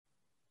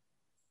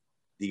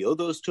The Oh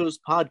Those Toes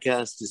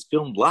podcast is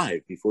filmed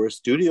live before a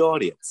studio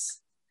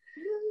audience.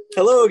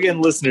 Hello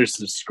again, listeners,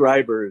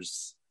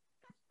 subscribers,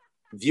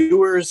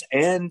 viewers,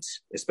 and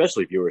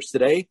especially viewers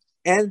today,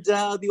 and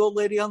the old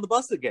lady on the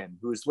bus again,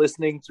 who's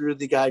listening through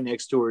the guy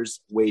next to her's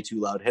way too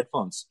loud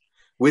headphones.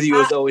 With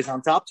you, as always,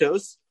 on Top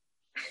Toes.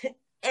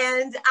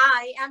 And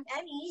I am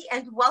Annie,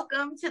 and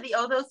welcome to the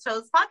Oh Those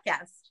Toes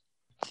podcast.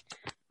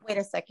 Wait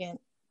a second.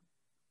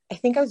 I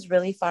think I was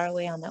really far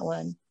away on that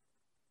one.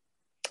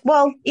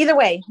 Well, either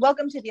way,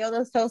 welcome to the Oh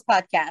Those Toes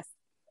podcast.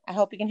 I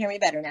hope you can hear me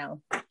better now.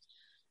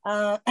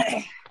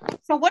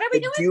 So what are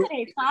we doing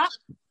today, Pop?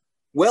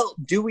 Well,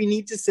 do we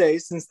need to say,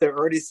 since they're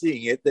already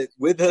seeing it, that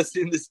with us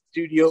in the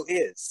studio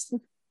is...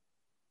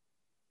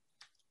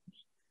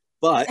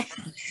 But...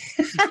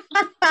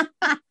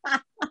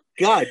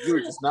 God, you were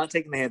just not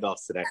taking the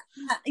handoffs today.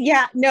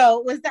 Yeah, no.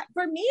 Was that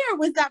for me or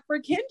was that for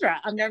Kendra?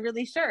 I'm not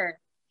really sure.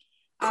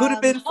 Could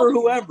have been for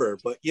whoever,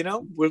 but,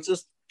 we'll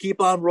just keep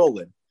on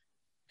rolling.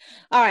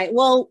 All right.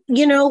 Well,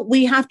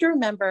 we have to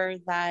remember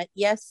that,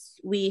 yes,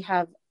 we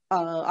have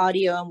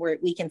audio and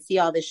we can see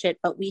all this shit,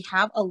 but we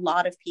have a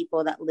lot of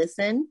people that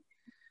listen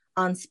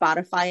on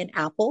Spotify and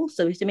Apple.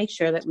 So we have to make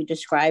sure that we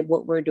describe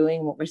what we're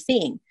doing, what we're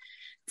seeing.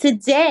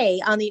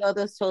 Today on the Oh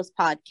Those Toes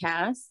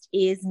podcast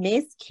is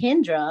Miss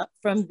Kendra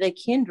from the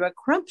Kendra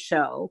Crump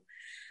Show.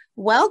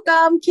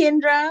 Welcome,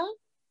 Kendra.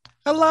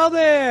 Hello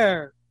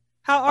there.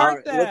 How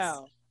art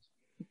thou?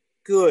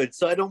 Good.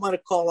 So I don't want to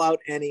call out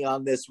any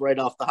on this right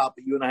off the hop,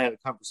 but you and I had a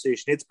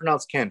conversation. It's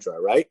pronounced Kendra,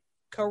 right?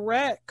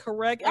 Correct.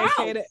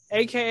 Wow.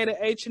 AKA the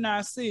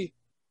HNIC.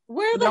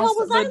 Where the hell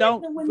was I?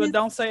 But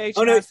don't say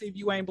HNIC if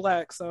you ain't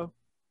black. So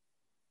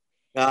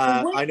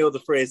I know the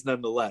phrase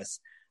nonetheless.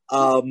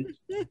 No,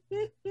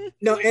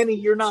 Annie,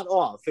 you're not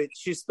off.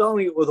 She's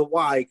spelling it with a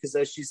Y because,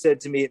 as she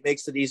said to me, it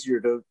makes it easier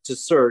to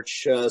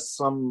search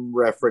some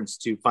reference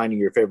to finding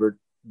your favorite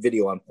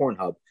video on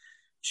Pornhub.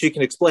 She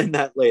can explain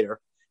that later.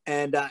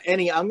 And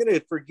Annie, I'm going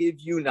to forgive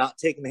you not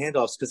taking the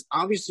handoffs because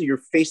obviously you're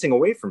facing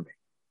away from me.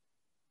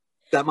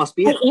 That must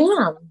be it.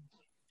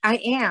 I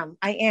am.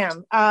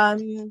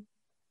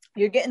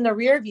 You're getting the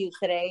rear view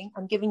today.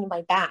 I'm giving you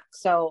my back,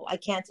 so I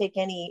can't take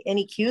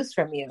any cues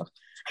from you.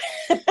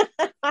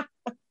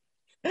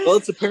 Well,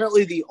 it's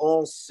apparently the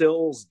All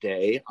Sills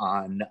Day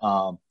on,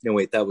 no,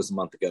 wait, that was a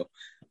month ago,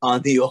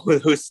 on the All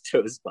Those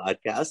Toes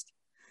podcast.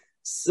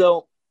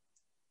 So,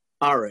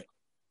 all right.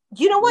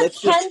 You know what?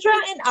 Kendra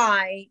and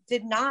I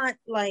did not,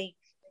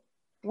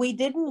 we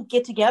didn't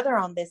get together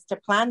on this to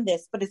plan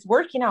this, but it's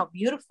working out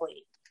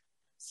beautifully.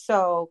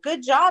 So,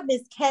 good job,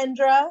 Miss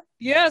Kendra.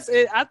 Yes,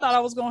 I thought I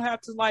was going to have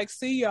to,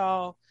 see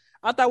y'all.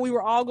 I thought we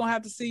were all going to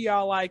have to see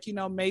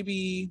y'all,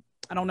 maybe...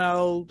 I don't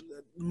know,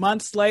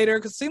 months later,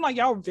 because it seemed like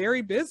y'all were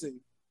very busy.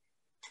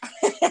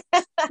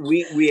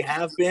 we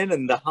have been,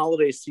 and the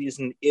holiday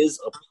season is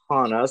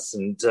upon us,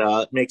 and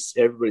it makes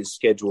everybody's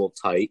schedule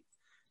tight.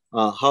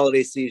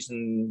 Holiday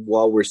season,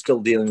 while we're still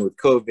dealing with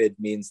COVID,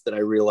 means that I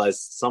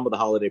realized some of the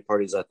holiday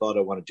parties I thought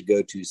I wanted to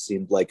go to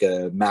seemed like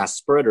a mass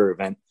spreader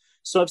event,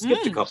 so I've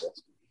skipped a couple.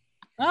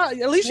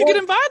 At least you get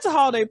invited to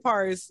holiday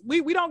parties.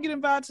 We don't get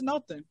invited to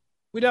nothing.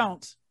 We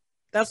don't.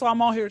 That's why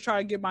I'm on here to try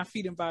to get my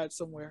feet invited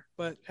somewhere.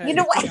 But hey, you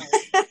know what?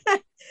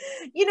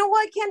 You know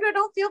what, Kendra?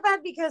 Don't feel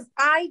bad because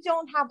I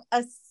don't have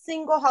a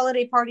single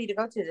holiday party to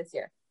go to this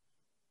year.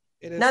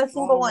 It is not a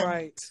single one.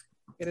 Right.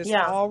 It is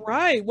all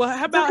right. Well,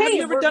 how about have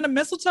you ever done a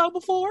mistletoe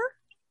before?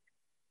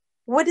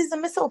 What is a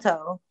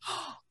mistletoe?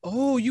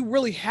 Oh, you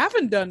really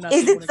haven't done nothing.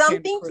 Is it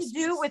something to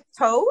do with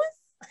toes?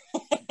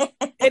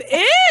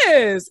 It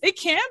is. It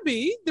can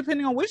be,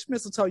 depending on which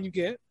mistletoe you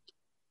get.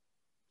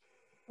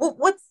 Well,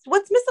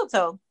 what's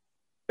mistletoe?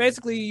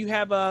 Basically, you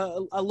have a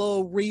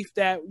little wreath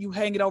that you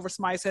hang it over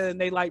somebody's head and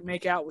they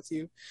make out with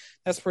you.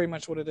 That's pretty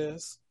much what it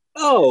is.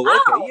 Oh,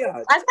 okay,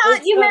 yeah. I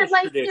thought you meant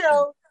tradition.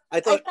 I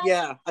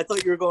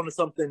thought you were going to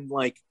something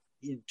like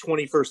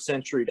 21st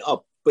century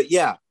up, but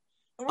yeah.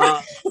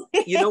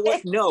 You know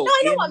what? No,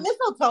 I know what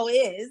mistletoe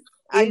is.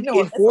 In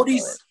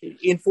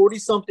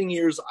 40-something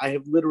years, I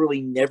have literally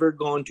never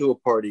gone to a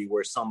party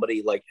where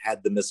somebody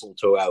had the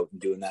mistletoe out and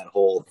doing that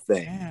whole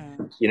thing.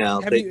 Man.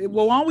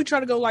 Well, why don't we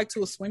try to go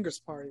to a swingers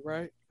party,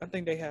 right? I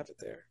think they have it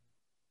there.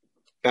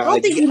 I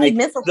don't think you need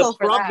mistletoe for that.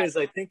 The problem is,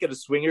 I think at a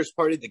swingers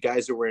party, the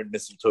guys are wearing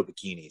mistletoe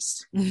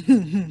bikinis.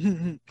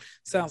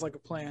 Sounds like a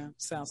plan.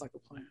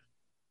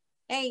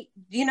 Hey,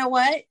 you know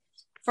what?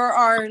 For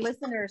our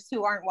listeners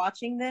who aren't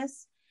watching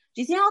this,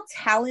 do you see how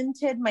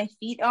talented my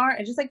feet are?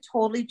 I just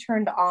totally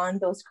turned on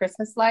those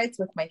Christmas lights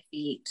with my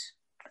feet.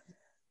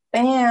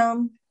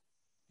 Bam.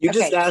 You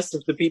just asked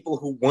if the people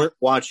who weren't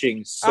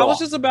watching saw. I was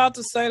just about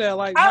to say that.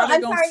 How are they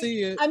going to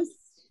see it?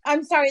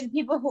 I'm sorry, the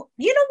people who...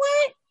 You know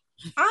what?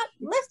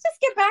 Let's just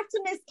get back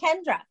to Miss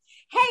Kendra.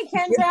 Hey,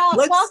 Kendra,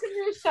 welcome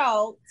to the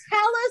show.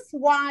 Tell us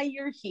why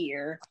you're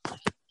here.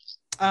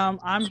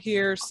 I'm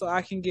here so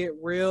I can get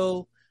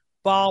real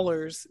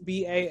Ballers,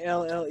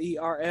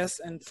 Ballers.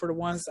 And for the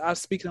ones I'm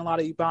speaking a lot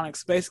of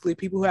Ebonics, basically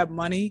people who have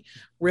money,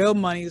 real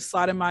money,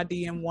 slide in my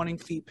DM wanting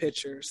feet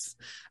pictures.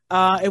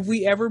 If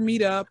we ever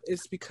meet up,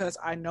 it's because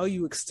I know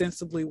you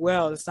extensively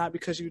well. It's not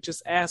because you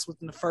just asked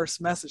within the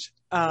first message.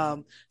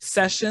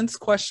 Sessions, ?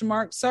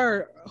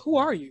 Sir, who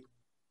are you?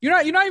 You're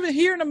not even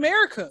here in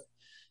America.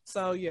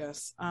 So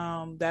yes,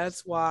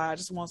 that's why I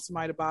just want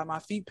somebody to buy my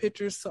feet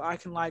pictures so I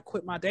can like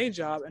quit my day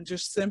job and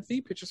just send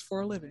feet pictures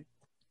for a living.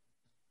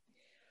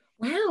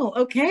 Wow.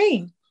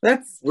 Okay.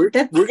 We're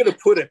gonna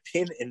put a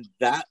pin in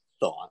that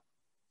thought.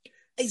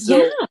 So,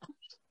 yeah.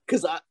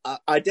 Because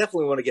I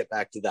definitely want to get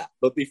back to that,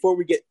 but before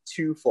we get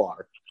too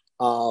far,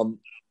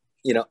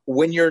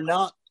 when you're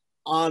not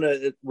on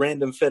a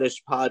random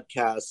fetish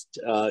podcast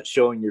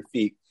showing your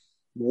feet,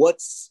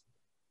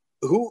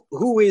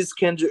 who is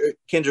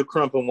Kendra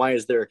Crump, and why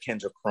is there a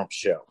Kendra Crump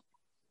show?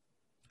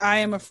 I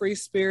am a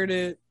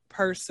free-spirited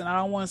person. I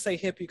don't want to say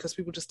hippie because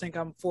people just think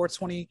I'm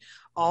 420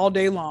 all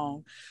day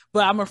long,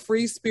 but I'm a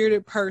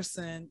free-spirited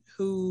person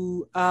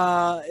who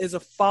is a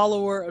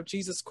follower of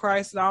Jesus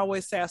Christ. And I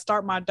always say I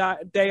start my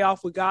day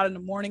off with God in the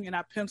morning, and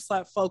I pimp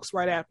slap folks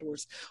right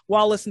afterwards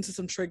while listening to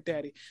some Trick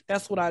Daddy.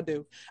 That's what I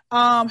do.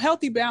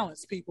 Healthy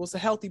balance, people. It's a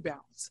healthy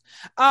balance.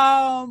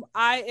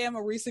 I am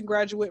a recent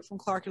graduate from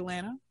Clark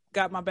Atlanta.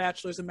 Got my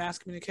bachelor's in mass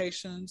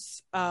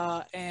communications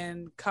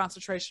and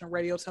concentration in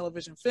radio,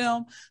 television,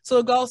 film. So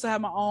the goal is to have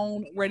my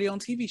own radio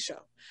and TV show.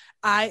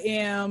 I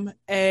am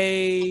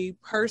a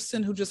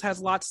person who just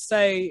has a lot to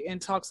say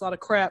and talks a lot of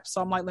crap.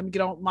 So I'm like, let me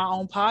get on my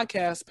own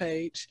podcast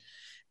page.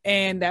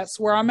 And that's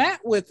where I'm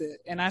at with it.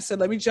 And I said,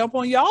 let me jump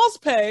on y'all's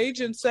page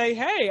and say,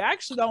 hey, I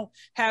actually don't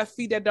have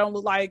feet that don't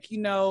look like,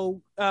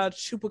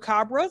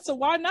 chupacabra. So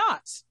why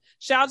not?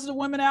 Shout out to the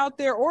women out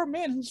there or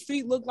men whose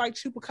feet look like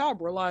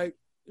chupacabra. Like,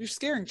 you're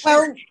scaring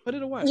children. Put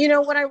it away.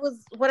 What I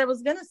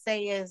was gonna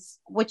say is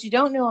what you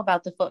don't know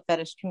about the foot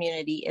fetish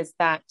community is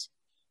that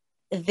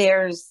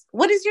there's,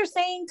 what is your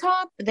saying,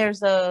 Top? There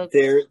is a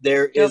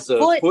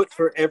foot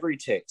for every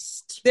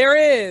taste. There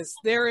is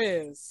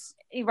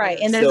right,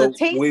 and there's a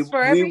taste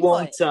for every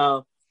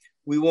foot.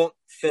 We won't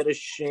fetish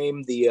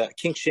shame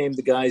kink shame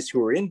the guys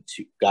who are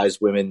into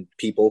women,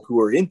 people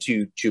who are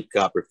into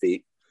chupacabra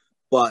feet,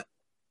 but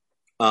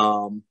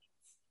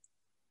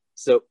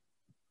so.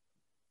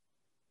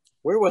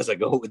 Where was I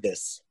going with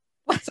this?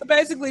 So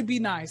basically, be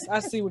nice.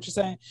 I see what you're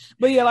saying,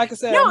 but yeah, like I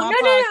said,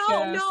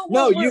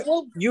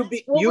 you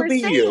be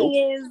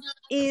you.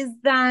 Is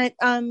that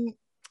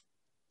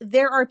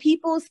there are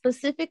people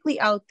specifically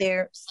out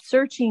there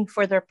searching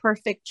for their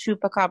perfect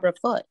chupacabra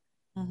foot.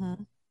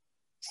 Mm-hmm.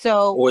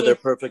 Or their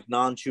perfect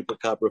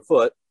non-chupacabra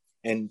foot,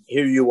 and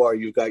here you are.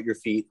 You've got your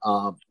feet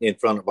in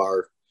front of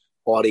our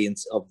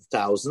audience of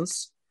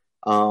thousands,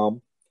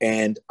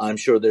 and I'm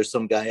sure there's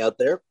some guy out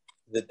there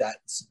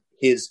that's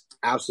his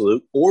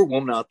absolute, or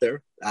woman out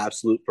there,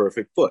 absolute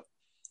perfect foot.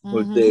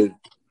 Mm-hmm.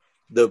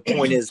 The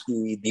point is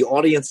the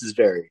audience is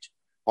varied.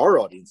 Our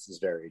audience is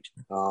varied.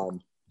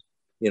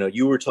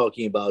 You were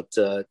talking about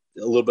a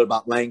little bit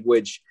about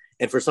language,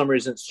 and for some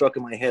reason it struck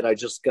in my head. I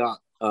just got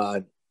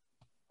a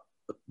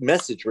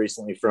message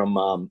recently from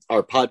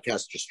our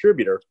podcast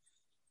distributor,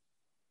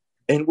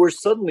 and we're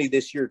suddenly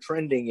this year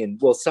trending in,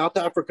 South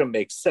Africa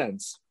makes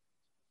sense.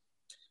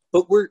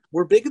 But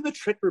we're big in the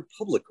Czech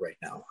Republic right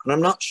now, and I'm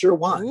not sure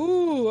why.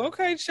 Ooh,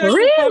 okay, Czech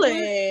Republic.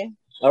 Really?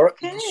 All right,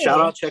 okay. Shout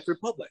out Czech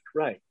Republic,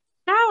 right?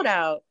 Shout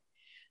out.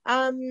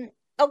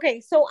 Okay,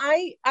 so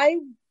I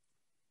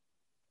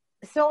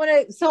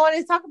want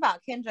to talk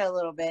about Kendra a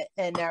little bit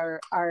and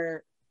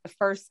our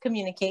first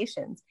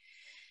communications.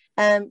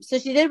 So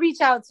she did reach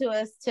out to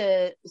us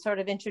to sort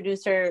of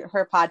introduce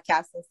her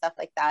podcast and stuff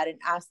like that, and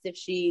asked if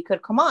she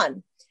could come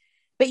on.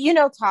 But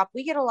Top,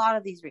 we get a lot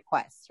of these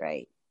requests,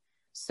 right?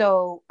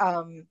 So,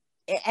 and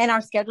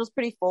our schedule's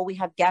pretty full. We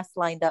have guests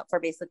lined up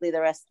for basically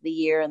the rest of the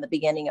year and the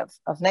beginning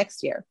of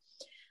next year.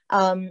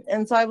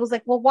 And so I was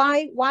like, well,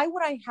 why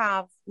would I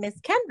have Miss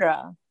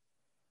Kendra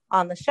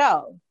on the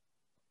show?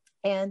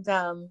 And,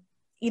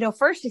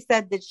 first she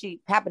said that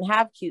she happened to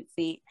have cute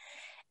feet.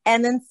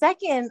 And then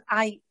second,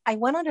 I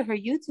went onto her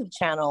YouTube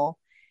channel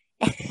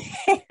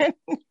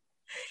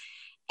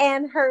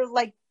and her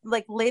like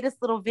latest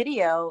little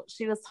video,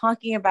 she was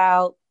talking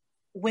about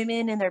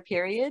women in their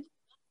period.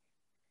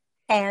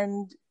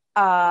 And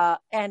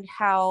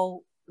how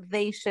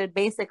they should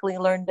basically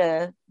learn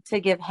to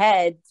give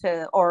head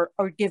to or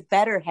give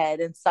better head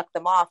and suck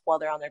them off while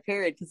they're on their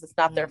period, because it's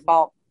not their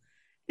fault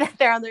that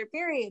they're on their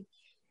period.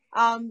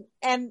 And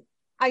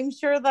I'm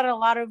sure that a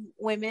lot of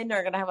women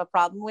are going to have a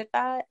problem with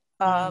that.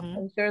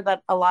 I'm sure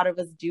that a lot of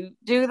us do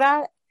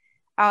that.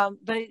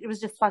 But it was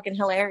just fucking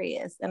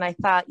hilarious. And I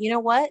thought, you know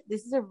what?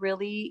 This is a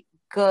really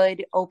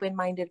good,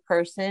 open-minded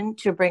person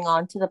to bring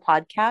on to the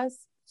podcast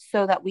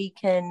so that we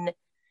can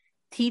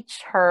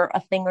teach her a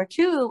thing or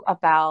two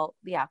about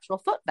the actual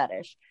foot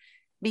fetish.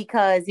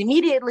 Because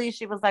immediately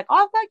she was like, oh,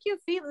 I've got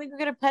cute feet. Let me go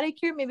get a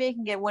pedicure. Maybe I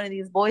can get one of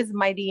these boys in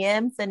my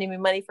DM sending me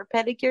money for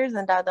pedicures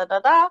and da.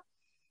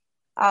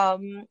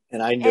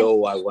 And I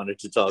know I wanted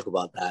to talk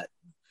about that.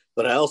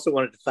 But I also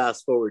wanted to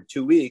fast forward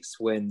 2 weeks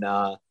when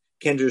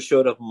Kendra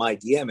showed up in my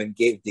DM and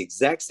gave the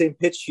exact same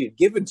pitch she had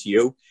given to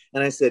you.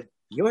 And I said,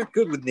 you aren't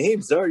good with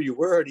names, are you?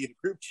 We're already in a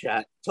group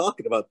chat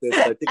talking about this.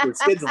 I think we're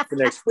scheduled for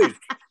next week.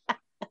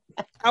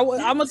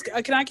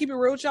 Can I keep it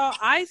real with y'all?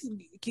 I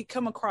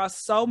come across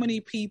so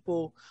many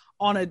people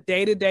on a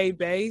day-to-day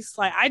base.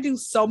 Like, I do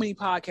so many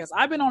podcasts.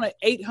 I've been on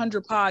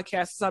 800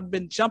 podcasts. I've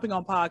been jumping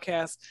on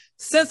podcasts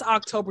since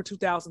October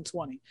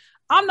 2020.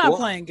 I'm not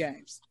playing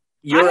games.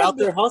 You're out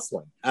there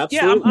hustling.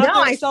 Absolutely. Yeah,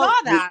 I saw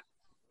that.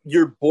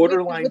 You're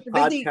borderline with the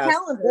busy podcast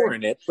calendar. whore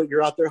in it, but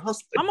you're out there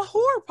hustling. I'm a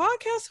whore,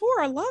 podcast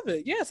whore. I love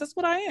it. Yes, that's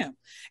what I am.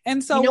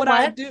 And so You know what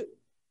I do,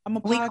 I'm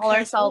a podcast We call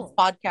ourselves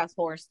whore. podcast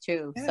whores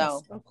too. Yes,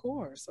 so of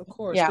course.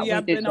 Yeah, But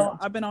yeah, we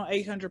I've been on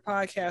 800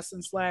 podcasts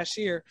since last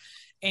year,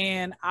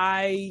 and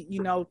I,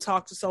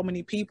 talk to so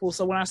many people.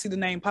 So when I see the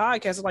name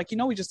podcast, I'm like,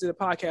 we just did a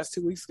podcast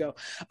 2 weeks ago.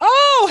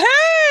 Oh,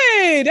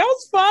 hey, that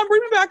was fun.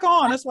 Bring me back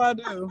on. That's what I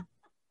do.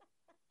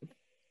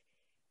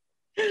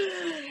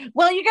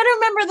 Well, you're gonna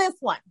remember this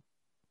one.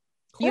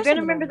 You're gonna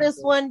I'm remember this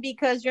one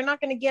because you're not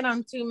gonna get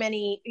on too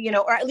many,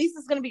 or at least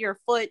it's gonna be your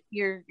foot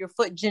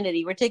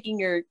virginity. We're taking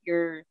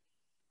your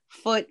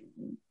foot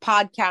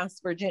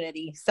podcast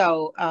virginity.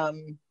 So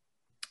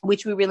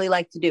which we really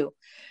like to do.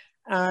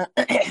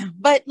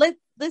 But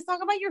let's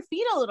talk about your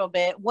feet a little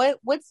bit.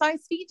 What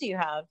size feet do you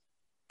have?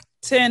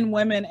 10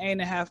 women,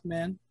 8.5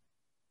 men.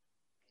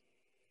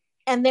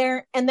 And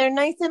they're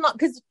nice and long,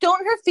 because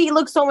don't her feet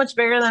look so much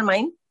bigger than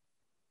mine?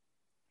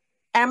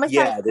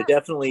 Yeah, they're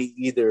definitely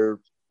either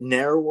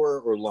narrower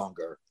or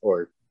longer,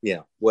 or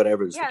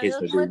whatever is the case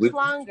may be.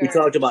 We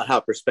talked about how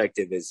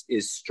perspective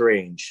is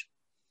strange.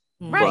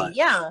 Right,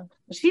 yeah.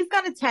 She's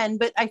got a 10,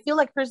 but I feel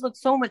like hers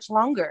looks so much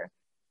longer.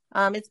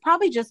 It's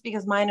probably just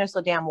because mine are so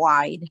damn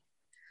wide.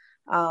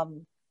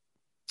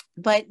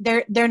 But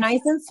they're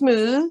nice and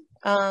smooth.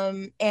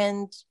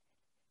 And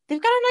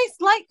they've got a nice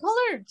light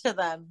color to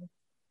them.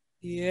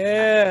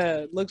 Yeah,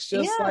 it looks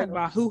just like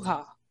my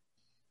hoo-ha.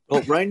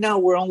 Well, right now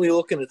we're only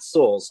looking at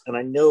soles, and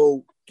I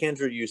know,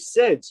 Kendra, you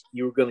said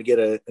you were going to get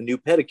a new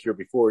pedicure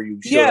before you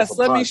showed up on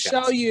let podcast. me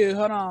show you.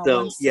 Hold on.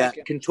 So,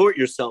 contort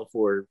yourself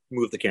or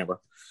move the camera.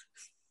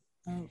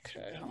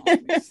 Okay.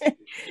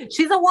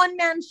 She's a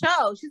one-man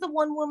show. She's a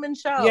one-woman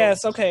show.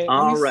 Yes, okay.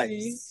 All right.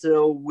 See.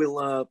 So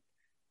we'll,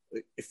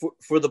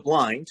 for the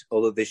blind,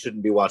 although they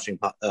shouldn't be watching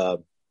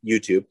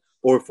YouTube,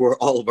 or for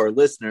all of our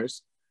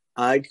listeners,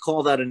 I'd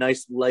call that a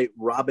nice light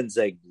robin's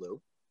egg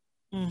blue.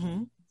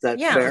 Mm-hmm. Is that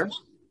fair?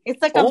 It's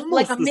like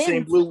almost a the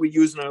same blue we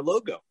use in our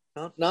logo.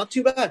 Not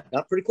too bad.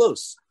 Not pretty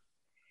close.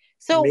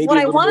 So maybe what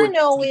I want to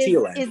know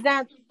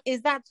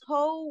is that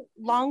toe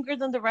longer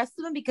than the rest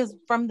of them? Because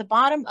from the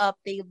bottom up,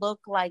 they look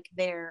like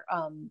they're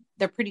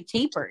pretty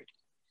tapered.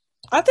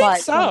 I think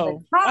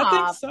so.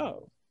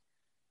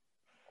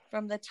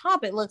 From the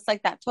top, it looks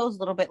like that toe's a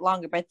little bit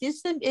longer, but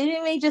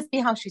it may just be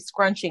how she's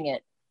scrunching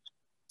it.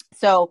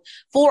 So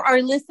for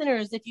our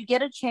listeners, if you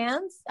get a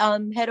chance,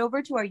 head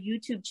over to our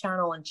YouTube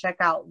channel and check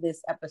out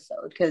this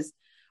episode, because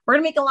we're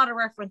going to make a lot of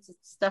references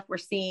to stuff we're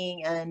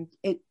seeing, and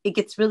it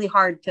gets really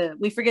hard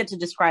we forget to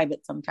describe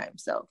it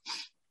sometimes. So,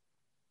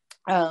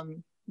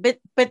 but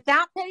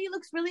that penny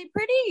looks really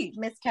pretty,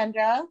 Miss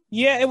Kendra.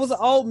 Yeah, it was an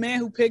old man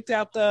who picked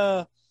out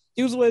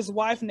he was with his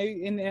wife, and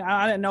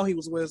I didn't know he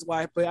was with his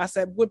wife, but I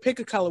said, "Would pick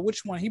a color?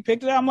 Which one?" He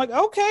picked it out. I'm like,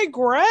 "Okay,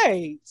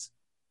 great."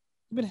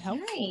 You've been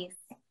helpful. Nice.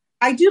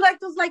 I do like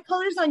those light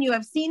colors on you.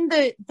 I've seen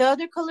the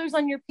other colors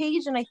on your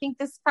page, and I think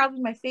this is probably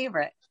my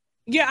favorite.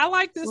 Yeah, I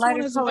like this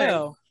one as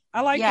well.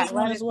 I like this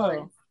one as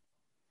well.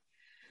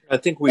 I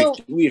think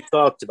we've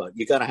talked about,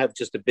 you got to have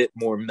just a bit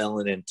more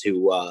melanin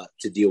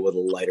to deal with a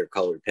lighter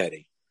colored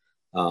petty.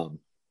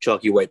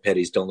 Chalky white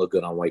petties don't look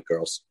good on white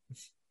girls.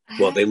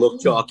 Well, they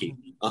look chalky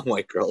on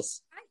white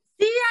girls.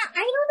 See, I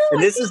don't know.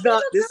 And this is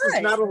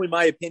not only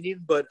my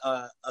opinion, but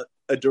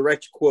a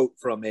direct quote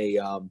from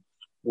a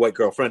white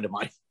girl friend of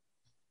mine.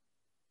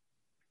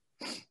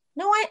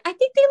 No, I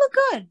think they look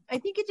good. I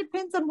think it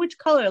depends on which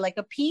color. Like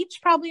a peach,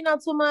 probably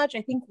not so much.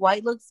 I think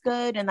white looks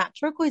good, and that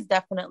turquoise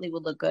definitely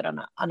would look good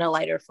on a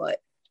lighter foot.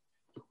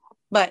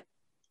 But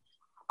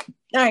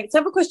all right, so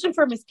I have a question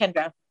for Miss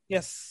Kendra.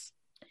 Yes,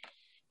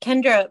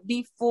 Kendra,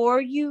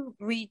 before you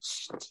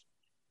reached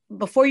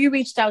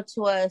out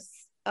to us,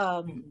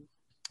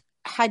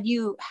 had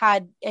you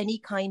had any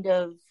kind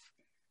of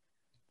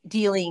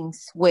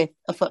dealings with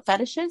a foot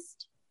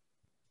fetishist?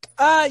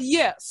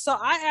 Yeah. So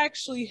I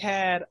actually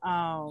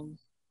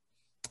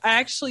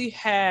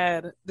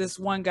had this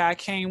one guy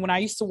came when I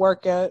used to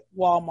work at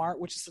Walmart,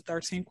 which is the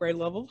 13th grade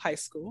level of high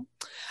school.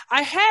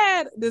 I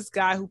had this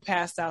guy who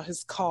passed out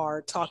his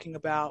card talking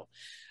about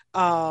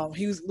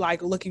he was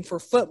like looking for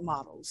foot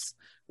models,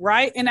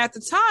 right? And at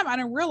the time I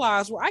didn't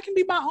realize, well, I can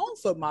be my own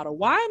foot model.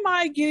 Why am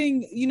I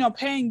getting,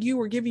 paying you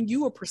or giving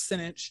you a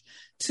percentage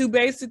to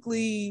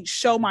basically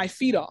show my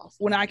feet off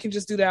when I can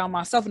just do that on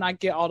myself and I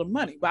get all the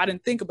money? But I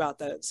didn't think about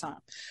that at the time.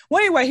 Well,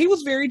 anyway, he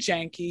was very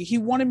janky. He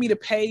wanted me to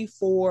pay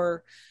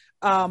for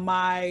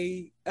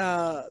the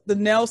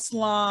nail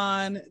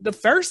salon the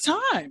first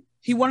time.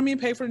 He wanted me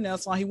to pay for the nail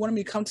salon. He wanted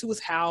me to come to his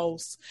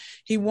house.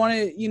 He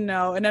wanted,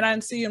 and then I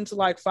didn't see him till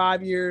like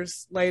 5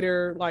 years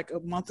later, like a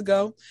month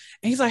ago.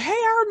 And he's like, hey,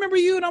 I remember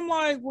you. And I'm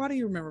like, why do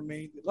you remember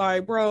me?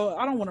 Like, bro,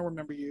 I don't want to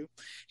remember you.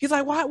 He's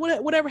like, why?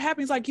 Whatever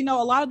happened. He's like, a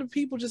lot of the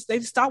people they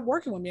stopped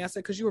working with me. I said,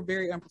 because you were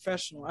very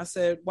unprofessional. I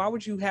said, why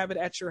would you have it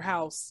at your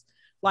house?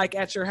 Like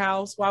at your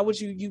house, why would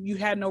you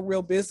had no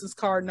real business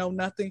card, no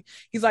nothing.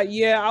 He's like,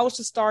 yeah, I was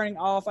just starting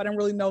off. I didn't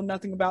really know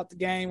nothing about the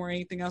game or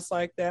anything else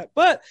like that.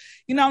 But,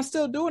 I'm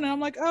still doing it. I'm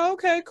like, oh,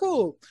 okay,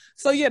 cool.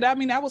 So yeah, that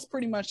was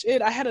pretty much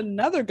it. I had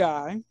another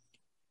guy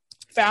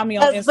found me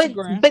on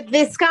Instagram.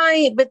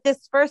 But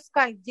this first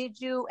guy,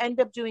 did you end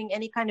up doing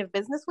any kind of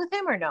business with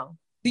him or no?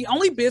 The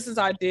only business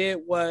I did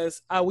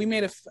was we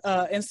made a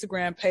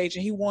Instagram page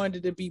and he wanted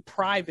it to be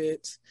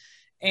private.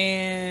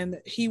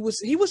 And he was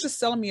just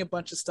selling me a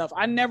bunch of stuff.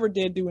 I never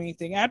did do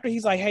anything. After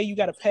he's like, hey, you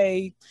got to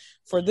pay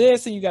for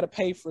this and you got to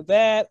pay for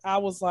that. I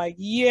was like,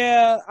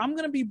 yeah, I'm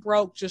going to be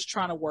broke just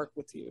trying to work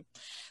with you.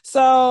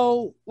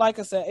 So like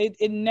I said, it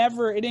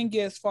didn't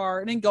get as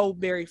far. It didn't go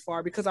very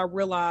far because I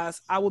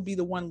realized I would be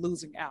the one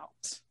losing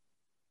out.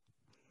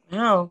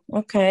 Oh,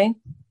 okay.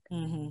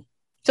 Mm-hmm.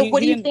 So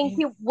what do you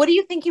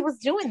think he was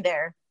doing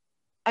there?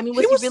 I mean,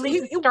 was he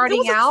really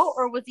starting out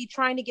or was he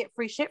trying to get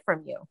free shit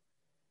from you?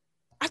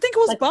 I think it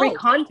was both. Free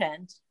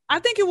content. I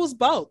think it was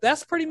both.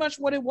 That's pretty much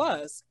what it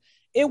was.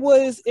 It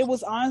was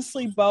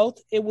honestly both.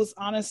 It was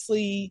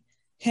honestly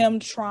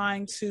him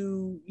trying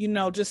to,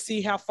 just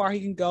see how far he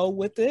can go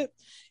with it.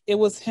 It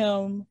was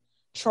him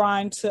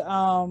trying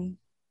to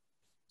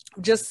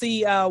just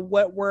see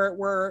what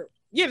we're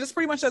that's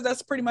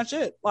pretty much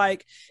it.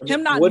 Like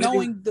him not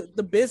knowing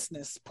the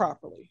business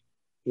properly.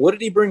 What did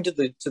he bring to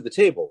the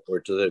table or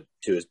to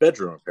his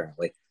bedroom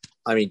apparently?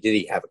 I mean, did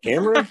he have a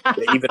camera?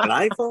 Even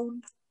an iPhone?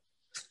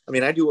 I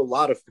mean, I do a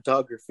lot of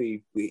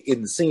photography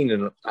in the scene,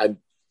 and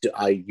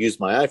I use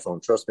my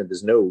iPhone. Trust me,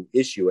 there's no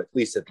issue, at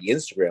least at the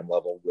Instagram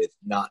level, with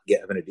not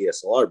having a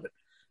DSLR. But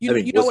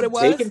you know what it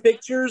was? Taking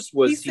pictures?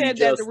 He said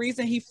that the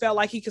reason he felt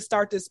like he could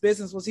start this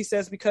business was, he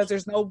says, because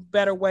there's no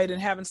better way than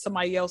having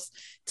somebody else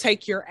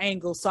take your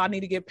angle. So I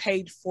need to get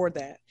paid for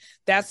that.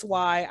 That's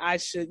why I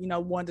should,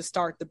 want to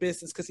start the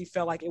business, because he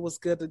felt like it was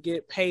good to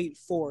get paid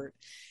for it.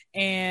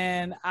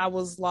 And I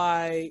was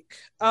like,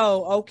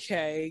 oh,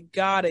 okay,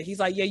 got it. He's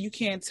like, yeah, you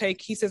can't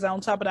take, he says,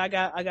 on top of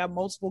that, I got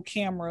multiple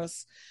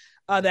cameras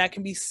that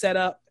can be set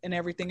up and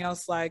everything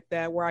else like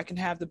that, where I can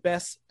have the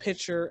best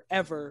picture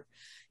ever.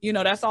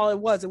 That's all it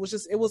was. It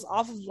was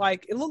off of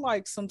like, it looked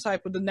like some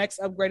type of the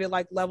next upgraded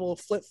like level of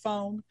flip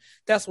phone.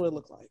 That's what it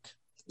looked like.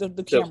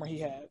 The camera he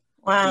had.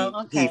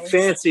 Wow. He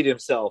fancied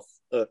himself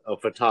a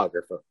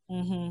photographer,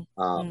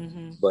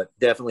 but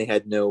definitely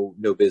had no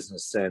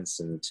business sense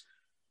and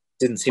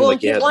didn't seem like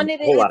he had a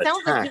whole lot of tact. It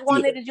sounds like he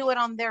wanted to do it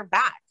on their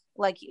back.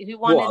 Like he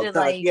wanted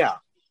to yeah.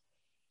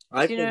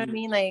 You know what I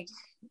mean? Like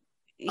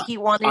he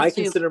wanted I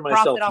to consider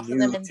myself profit off of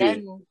them, and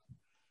then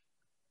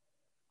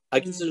I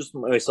consider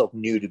myself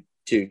new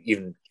to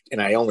even,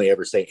 and I only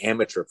ever say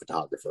amateur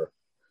photographer,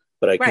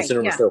 but I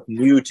consider myself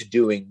new to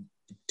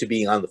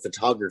being on the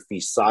photography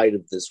side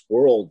of this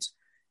world,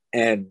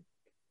 and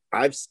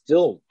I've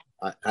still,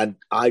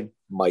 I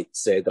might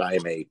say that I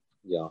am a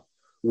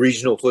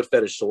regional foot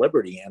fetish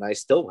celebrity, and I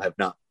still have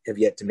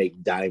yet to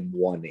make dime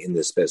one in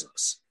this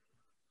business.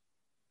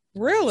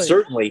 Really?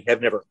 Certainly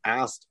have never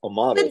asked a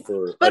model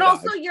but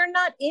also you're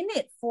not in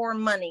it for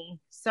money.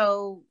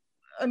 So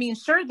I mean,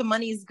 sure, the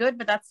money is good,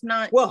 but that's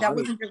not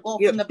wasn't your goal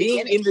from the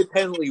beginning. Being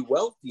independently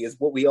wealthy is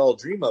what we all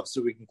dream of,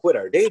 so we can quit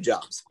our day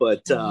jobs,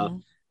 but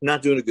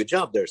not doing a good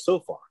job there so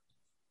far.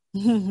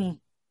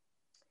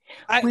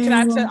 I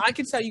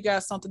can tell you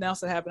guys something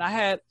else that happened. I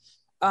had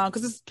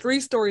because it's 3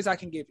 stories I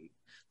can give you.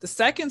 The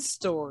second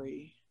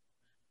story,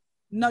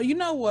 no, you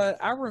know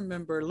what? I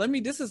remember.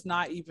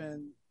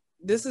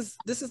 This is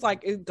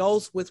like, it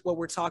goes with what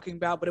we're talking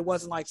about, but it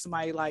wasn't like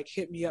somebody like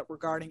hit me up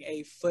regarding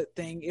a foot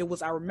thing. It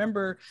was, I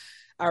remember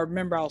I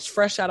was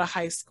fresh out of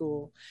high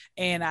school,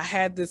 and I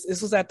had this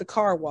was at the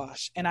car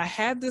wash, and I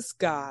had this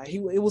guy,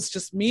 it was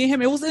just me and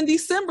him. It was in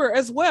December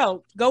as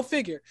well. Go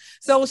figure.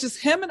 So it was just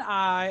him and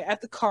I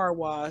at the car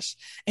wash,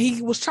 and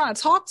he was trying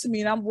to talk to me,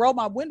 and I rolled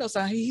my windows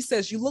down. He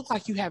says, "You look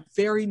like you have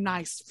very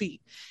nice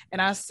feet."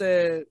 And I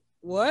said,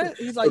 "What?"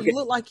 He's like, "You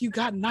look like you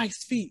got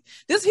nice feet."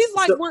 He's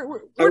like,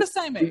 we're the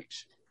same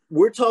age.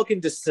 We're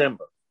talking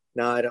December.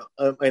 Now, I don't,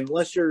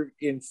 unless you're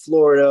in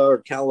Florida or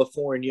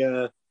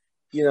California,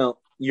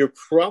 you're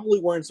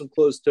probably wearing some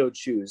closed-toed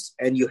shoes,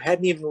 and you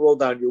hadn't even rolled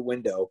down your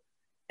window,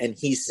 and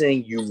he's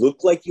saying you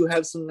look like you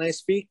have some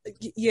nice feet.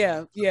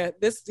 Yeah.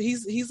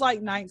 He's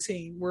like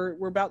 19.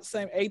 We're about the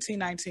same, 18,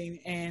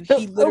 19, and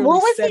he literally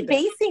what was said he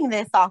basing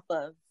this off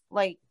of?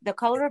 Like the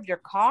color of your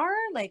car?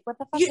 Like what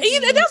the fuck? That's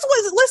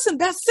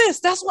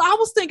what I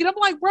was thinking. I'm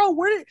like, bro,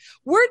 where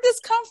did this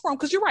come from?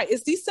 Because you're right,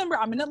 it's December.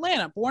 I'm in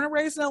Atlanta, born and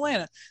raised in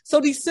Atlanta. So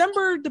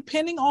December,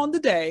 depending on the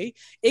day,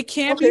 it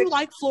can be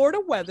like Florida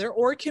weather,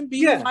 or it can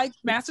be like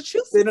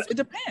Massachusetts. It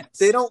depends.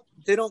 They don't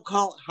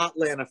call it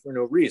Hotlanta for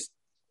no reason.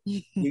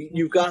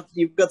 You've got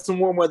some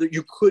warm weather.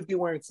 You could be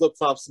wearing flip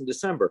flops in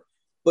December.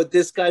 but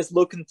this guy's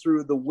looking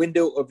through the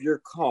window of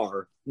your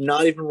car,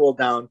 not even rolled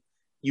down.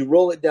 You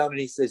roll it down and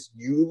he says,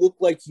 you look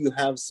like you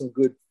have some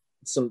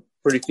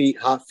pretty feet,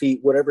 hot feet,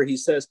 whatever he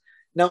says.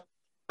 Now,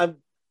 I've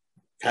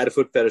had a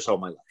foot fetish all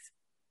my life.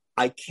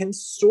 I can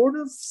sort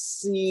of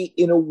see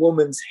in a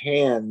woman's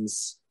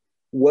hands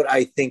what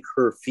I think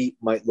her feet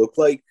might look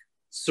like.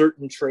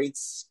 Certain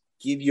traits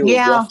give you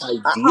a rough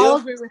idea. I'll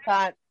agree with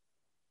that.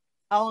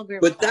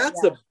 But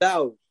that's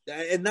about,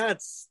 and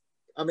that's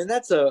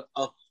a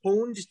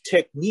honed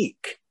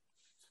technique.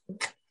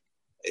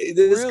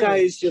 This guy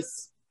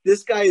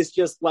is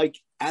just like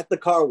at the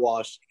car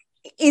wash.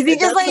 Is he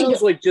just like,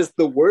 sounds like just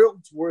the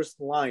world's worst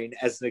line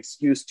as an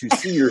excuse to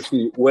see your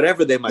feet,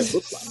 whatever they might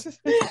look like.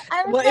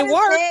 Well, it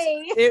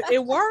worked.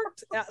 It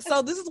worked.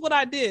 So this is what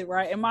I did,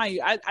 right? And mind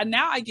you, I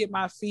now get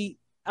my feet.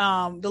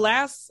 The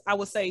last, I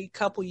would say,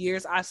 couple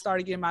years, I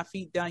started getting my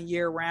feet done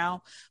year round.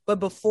 But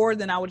before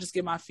then, I would just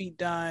get my feet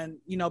done,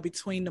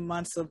 between the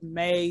months of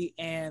May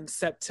and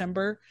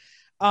September.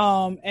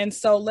 And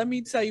so let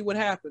me tell you what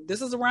happened.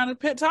 This is around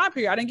the time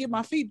period I didn't get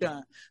my feet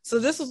done. So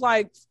this was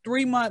like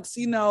 3 months,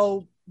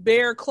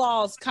 bare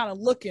claws kind of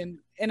looking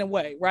in a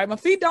way, right? My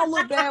feet don't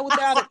look bad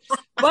without it,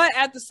 but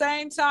at the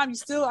same time,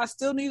 I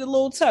still need a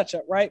little touch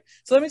up, right?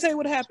 So let me tell you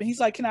what happened. He's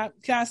like, can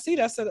I see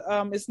that? I said,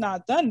 it's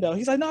not done though.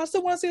 He's like, no, I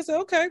still want to see it. I said,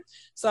 okay.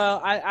 So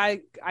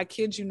I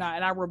kid you not.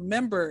 And I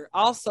remember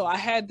also I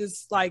had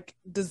this like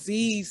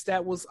disease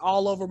that was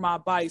all over my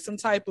body, some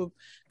type of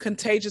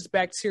contagious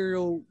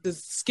bacterial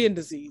skin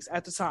disease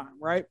at the time,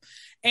 right?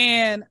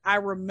 And I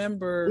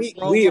remember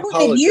we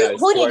apologize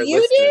to our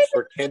listeners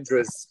for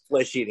Kendra's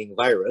flesh-eating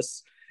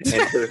virus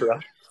and her.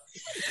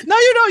 No,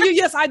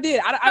 yes, I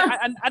did.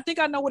 I think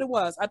I know what it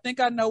was.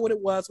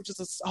 Which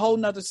is a whole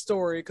nother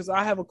story because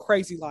I have a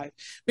crazy life.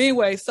 But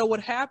anyway, so what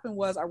happened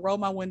was I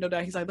rolled my window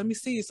down. He's like, let me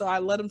see. So I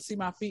let him see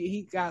my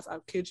feet. Guys, I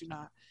kid you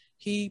not.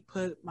 He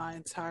put my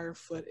entire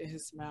foot in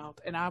his mouth.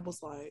 And I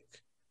was like,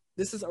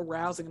 this is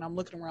arousing. And I'm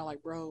looking around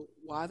like, bro,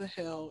 why the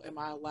hell am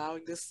I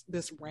allowing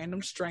this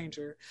random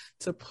stranger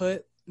to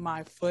put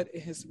my foot in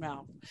his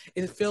mouth?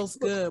 It feels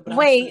good. But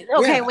wait.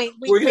 We're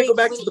going to go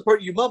back to the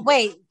part you mumbled.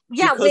 Wait.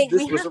 Yeah, we have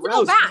to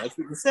go back. That's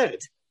what you said.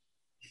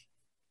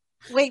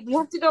 Wait, we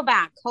have to go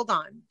back. Hold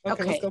on.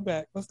 Okay.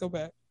 Let's go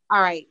back.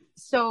 All right.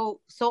 So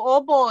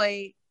old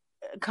boy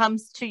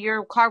comes to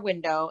your car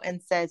window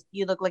and says,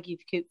 you look like you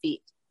have cute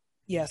feet.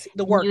 Yes,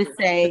 the worker. You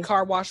say, the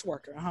car wash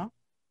worker.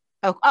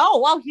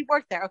 Oh, he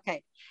worked there.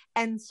 Okay.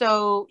 And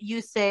so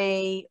you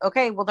say,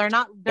 okay, well, they're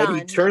not done. Have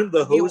you turned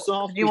the hose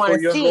off before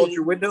you unrolled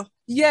your window?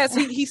 Yes,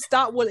 he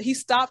stopped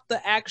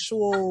the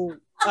actual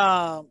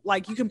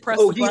like you can press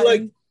the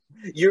button.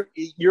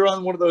 You're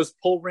on one of those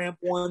pull ramp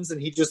ones,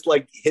 and he just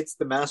like hits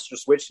the master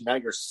switch, and now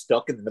you're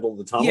stuck in the middle of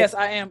the tunnel. Yes,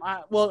 I am.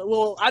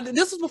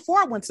 This was before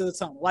I went to the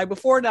tunnel. Like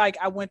before, like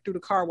I went through the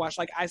car wash.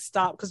 Like I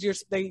stopped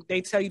because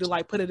they tell you to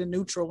like put it in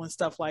neutral and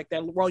stuff like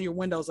that. Roll your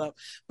windows up.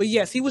 But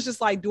yes, he was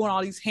just like doing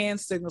all these hand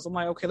signals. I'm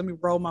like, okay, let me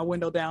roll my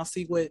window down,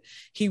 see what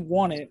he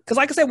wanted. Because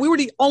like I said, we were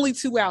the only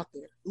two out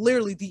there.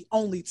 Literally the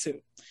only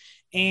two.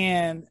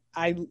 And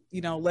I,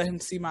 let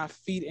him see my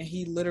feet, and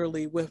he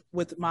literally,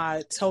 with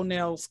my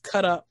toenails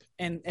cut up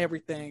and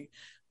everything,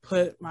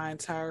 put my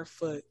entire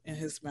foot in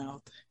his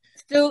mouth.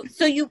 So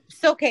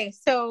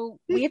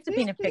we have to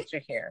paint a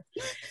picture here.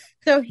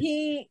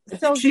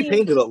 She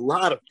painted a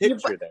lot of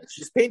picture there.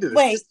 She's painted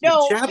I want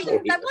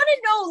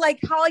to know like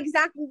how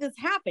exactly this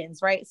happens,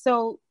 right?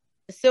 So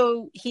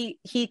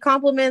he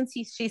compliments.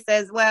 She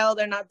says, "Well,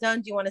 they're not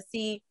done. Do you want to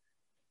see?"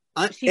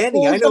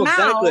 Annie, I know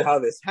exactly how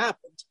this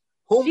happened.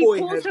 Homeboy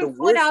had the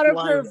worst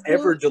line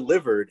ever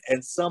delivered,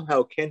 and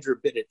somehow Kendra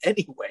bit it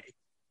anyway.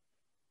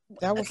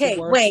 That was the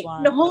worst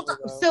line. No, hold on.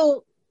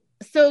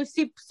 So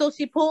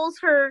she pulls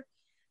her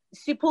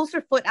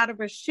foot out of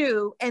her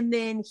shoe, and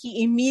then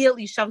he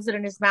immediately shoves it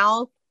in his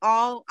mouth,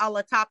 all a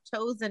la top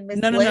toes and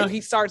No.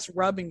 He starts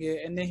rubbing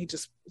it, and then he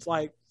just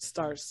like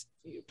starts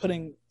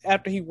putting.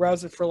 After he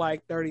rubs it for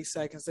like 30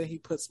 seconds, then he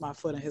puts my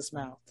foot in his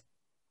mouth.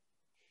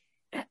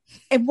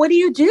 And what do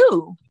you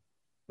do,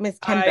 Miss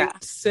Kendra? I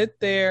sit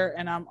there,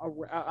 and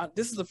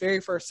this is the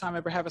very first time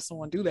ever having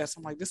someone do that. So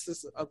I'm like, this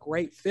is a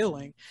great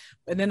feeling.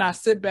 And then I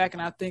sit back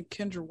and I think,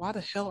 Kendra, why the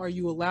hell are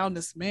you allowing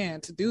this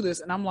man to do this?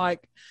 And I'm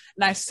like,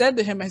 and I said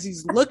to him as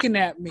he's looking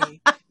at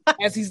me,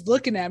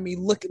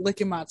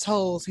 licking my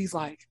toes, he's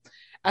like,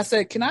 I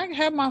said, can I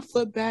have my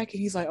foot back?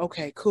 And he's like,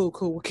 okay, cool.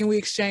 Well, can we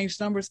exchange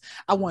numbers?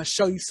 I want to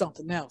show you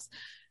something else.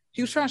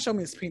 He was trying to show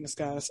me his penis,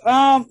 guys.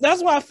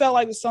 That's why I felt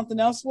like something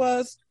else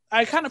was.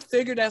 I kind of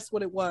figured that's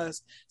what it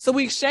was. So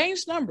we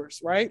exchanged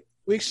numbers, right?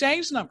 Okay.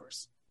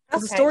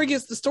 The story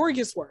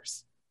gets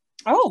worse.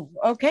 Oh,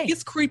 okay. It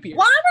gets creepier.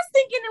 Well, I was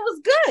thinking it was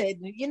good.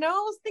 I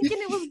was thinking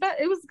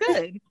it was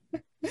good.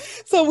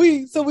 So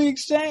we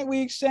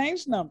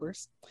exchanged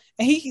numbers,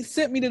 and he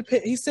sent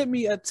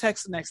me a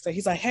text the next day.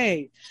 He's like,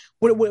 "Hey,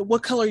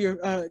 what color your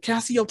can I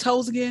see your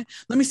toes again?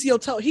 Let me see your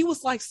toe. He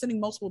was like sending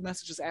multiple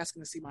messages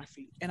asking to see my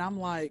feet. And I'm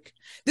like,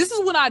 this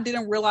is when I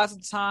didn't realize at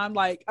the time,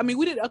 like, I mean,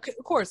 we did, okay,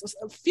 of course,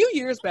 a few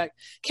years back,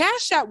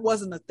 Cash App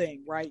wasn't a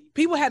thing, right?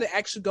 People had to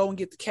actually go and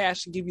get the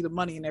cash and give you the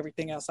money and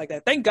everything else like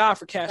that. Thank God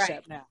for Cash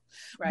App now.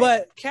 Right.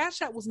 But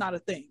Cash App was not a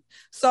thing.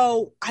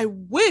 So I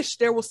wish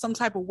there was some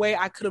type of way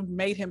I could have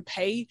made him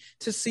pay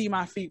to see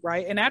my feet,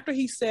 right? And after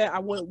he said, I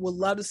would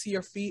love to see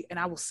your feet and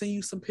I will send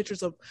you some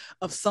pictures of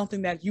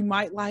something that you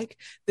might like,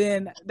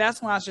 then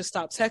that's when I just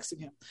stopped texting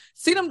him.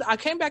 I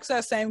came back to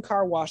that same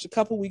car wash a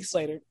couple weeks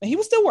later and he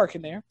was still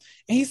working there.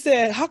 And he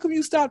said, how come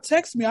you stopped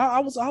texting me? I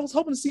was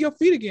hoping to see your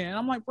feet again. And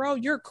I'm like, bro,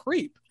 you're a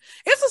creep.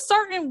 It's a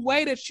certain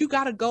way that you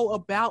got to go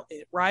about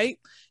it, right?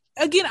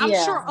 Again, I'm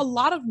sure a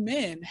lot of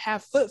men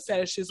have foot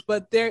fetishes,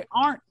 but there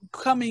are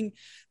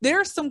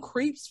some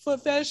creeps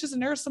foot fetishes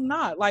and there are some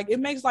not. Like, it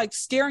makes like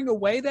scaring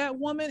away that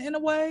woman in a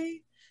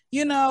way.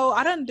 You know,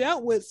 I done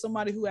dealt with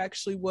somebody who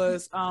actually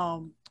was,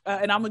 and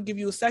I'm gonna give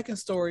you a second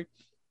story.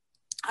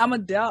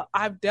 I've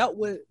dealt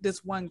with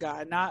this one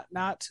guy,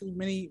 not too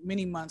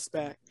many months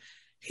back.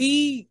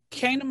 He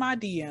came to my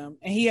DM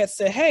and he had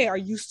said, hey, are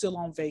you still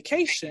on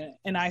vacation?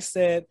 And I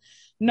said,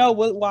 no,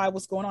 why?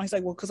 What's going on? He's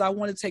like, well, because I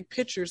want to take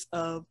pictures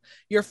of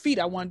your feet.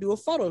 I want to do a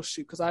photo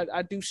shoot because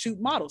I do shoot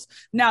models.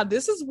 Now,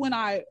 this is when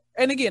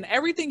and again,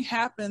 everything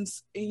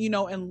happens, you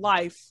know, in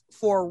life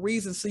for a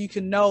reason. So you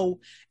can know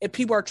if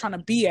people are trying to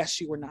BS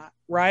you or not,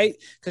 right?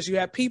 Because you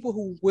have people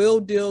who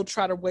will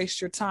try to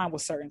waste your time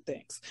with certain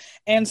things.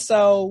 And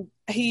so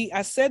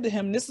I said to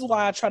him, this is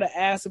why I try to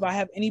ask if I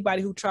have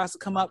anybody who tries to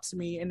come up to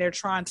me and they're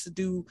trying to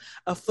do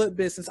a foot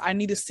business. I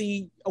need to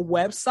see a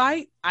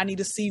website. I need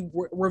to see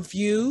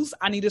reviews.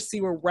 I need to see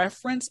a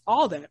reference,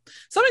 all that.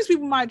 Some of these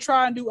people might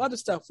try and do other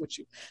stuff with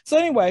you. So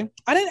anyway,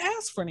 I didn't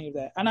ask for any of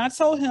that. And I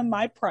told him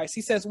my price.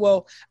 He says,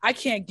 well, I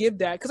can't give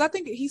that. Because I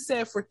think he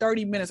said for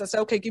 30 minutes. I said,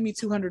 okay, give me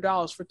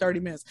 $200 for 30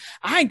 minutes.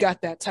 I ain't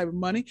got that type of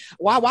money.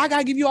 Why I got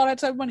to give you all that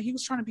type of money? He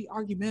was trying to be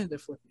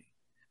argumentative with me.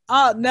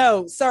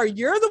 No, sir,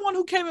 you're the one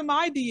who came in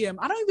my DM.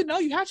 I don't even know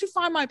you. How'd you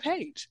find my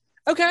page?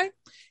 Okay.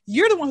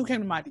 You're the one who came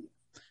to my DM.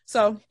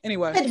 So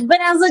anyway. But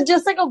as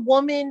just like a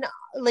woman,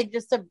 like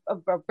just a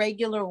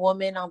regular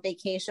woman on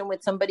vacation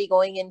with somebody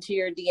going into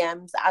your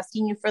DMs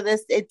asking you for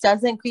this, it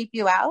doesn't creep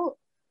you out?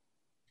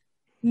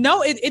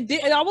 No, it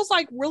did. And I was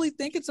like really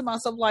thinking to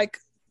myself, like,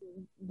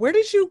 where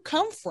did you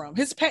come from?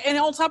 And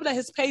on top of that,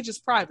 his page is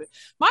private.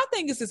 My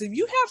thing is this: if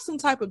you have some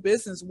type of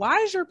business, why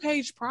is your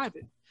page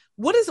private?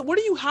 What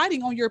are you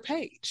hiding on your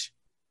page?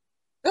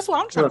 That's what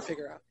I'm trying to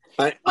figure out.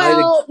 I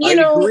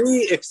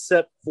agree,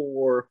 except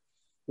for,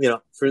 you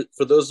know,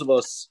 for those of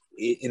us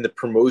in the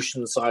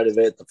promotion side of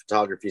it, the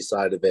photography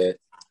side of it,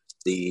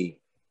 the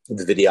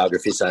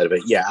videography side of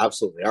it. Yeah,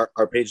 absolutely.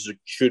 Our pages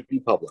should be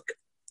public.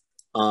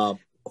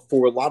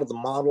 For a lot of the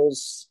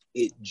models,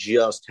 it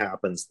just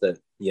happens that,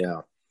 you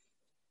know,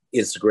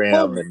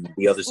 Instagram and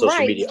the other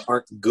social media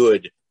aren't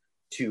good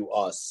to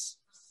us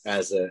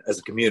as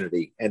a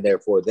community, and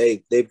therefore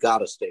they've got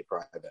to stay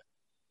private.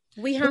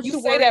 We have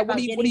to say that. What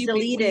do you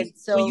deleted?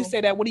 So when you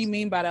say that, what do you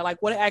mean by that?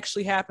 Like, what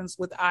actually happens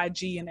with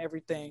IG and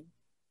everything?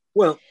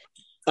 Well,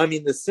 I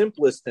mean, the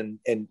simplest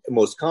and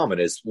most common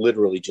is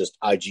literally just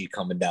IG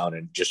coming down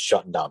and just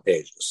shutting down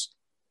pages.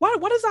 Why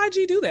does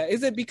IG do that?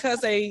 Is it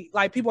because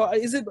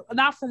is it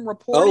not from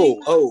reporting?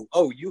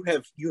 Oh, you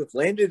have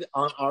landed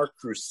on our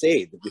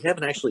crusade that we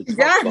haven't actually talked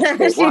about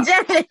for a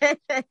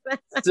while.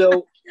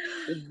 So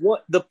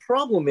what the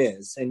problem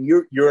is, and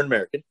you're an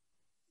American.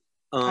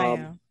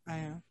 I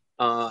am.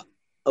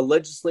 A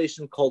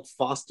legislation called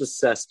FOSTA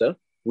SESTA,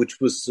 which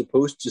was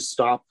supposed to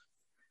stop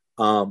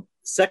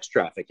sex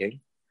trafficking,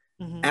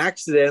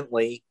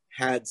 accidentally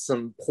had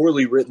some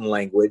poorly written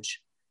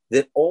language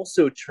that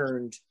also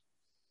turned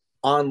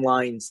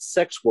online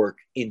sex work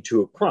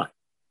into a crime.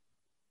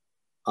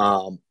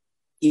 And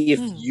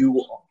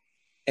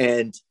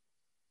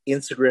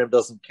Instagram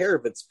doesn't care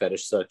if it's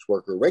fetish sex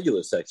work or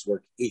regular sex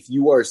work. If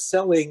you are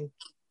selling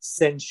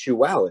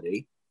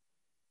sensuality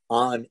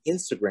on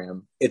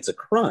Instagram, it's a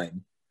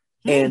crime.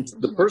 And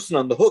the person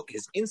on the hook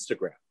is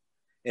Instagram.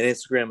 And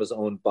Instagram is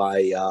owned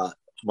by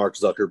Mark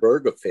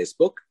Zuckerberg of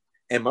Facebook.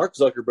 And Mark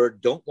Zuckerberg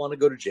don't want to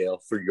go to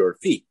jail for your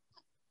fee.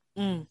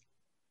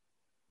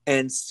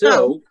 And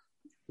so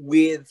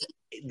with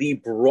the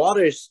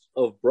broadest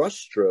of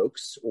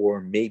brushstrokes, or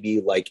maybe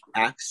like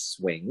axe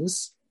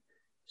swings,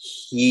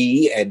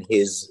 he and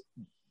his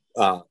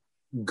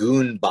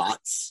goon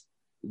bots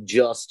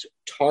just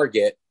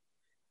target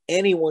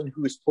anyone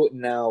who's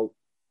putting out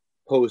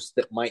posts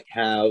that might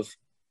have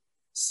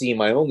 "See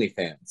My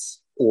OnlyFans"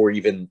 or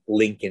even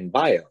link in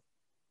bio.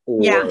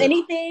 Or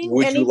anything.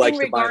 Would you like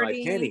to buy my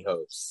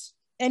pantyhose?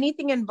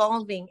 Anything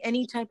involving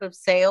any type of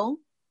sale,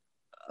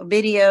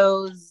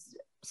 videos,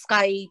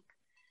 Skype,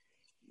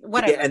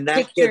 whatever. Yeah, and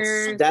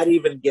that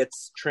even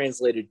gets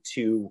translated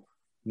to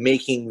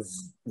making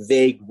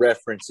vague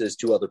references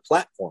to other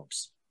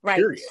platforms. Right.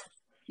 Period.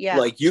 Yeah.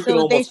 Like you can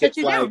almost get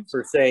flagged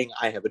for saying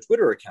I have a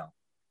Twitter account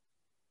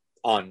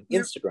on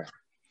Instagram.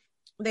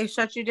 They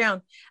shut you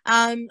down.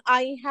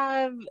 I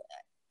have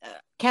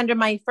Kendra,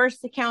 my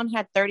first account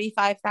had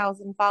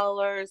 35,000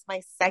 followers.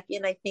 My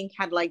second, I think,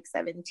 had like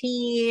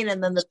 17.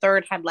 And then the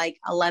third had like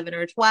 11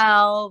 or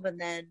 12. And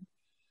then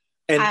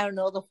and I don't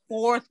know, the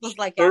fourth was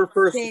like her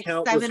first 6,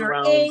 account 7 was or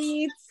around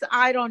 8.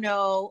 I don't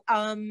know.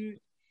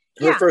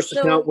 Her first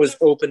account was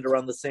opened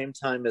around the same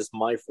time as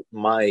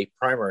my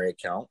primary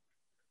account.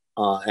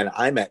 And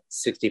I'm at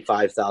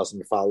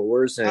 65,000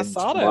 followers. And I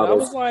saw that. I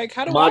was like,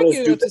 how do I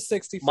get it to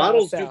 65,000?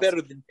 Models do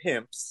better than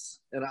pimps.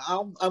 And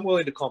I'm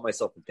willing to call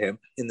myself a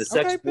pimp. In the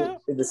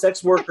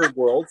sex worker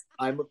world,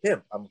 I'm a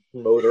pimp. I'm a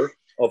promoter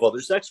of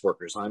other sex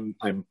workers. I'm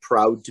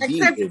proud to be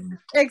in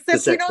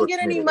except you don't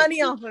get any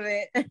money off of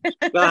it.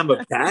 Well, I'm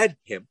a bad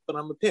pimp, but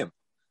I'm a pimp.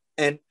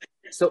 And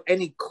so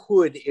Annie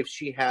could, if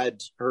she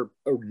had her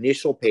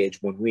initial page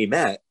when we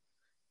met,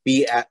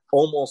 be at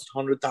almost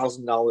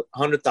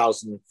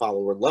 100,000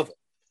 follower level.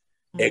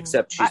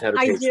 Except she's had her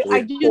page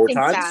four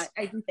times.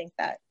 I do think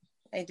that.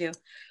 I do.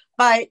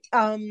 But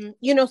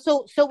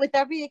so with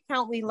every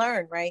account we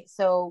learn, right?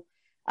 So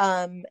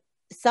some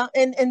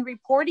and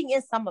reporting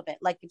is some of it.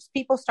 Like if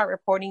people start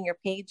reporting your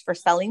page for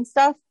selling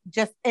stuff,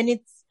 they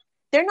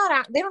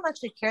don't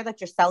actually care that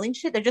you're selling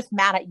shit. They're just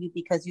mad at you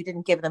because you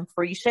didn't give them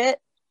free shit.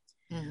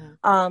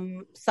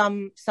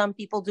 Some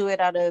people do it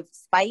out of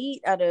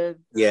spite, out of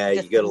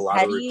you get a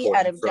lot of reporting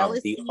out of from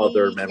jealousy, the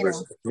other members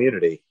of the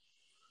community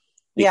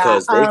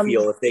because they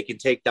feel if they can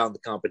take down the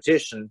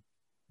competition,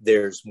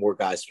 there's more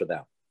guys for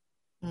them.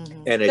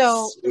 And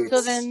it's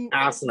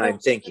asinine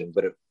thinking,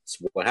 but it's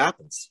what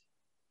happens.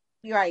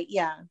 You're right.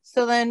 Yeah.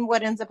 So then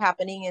what ends up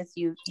happening is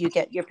you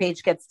get your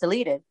page gets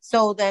deleted.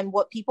 So then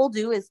what people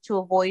do is to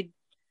avoid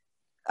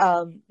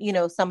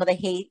some of the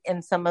hate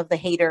and some of the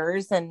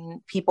haters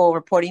and people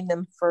reporting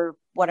them for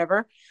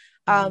whatever,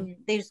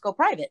 they just go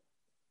private.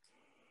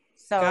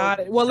 So, got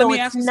it. Well, let me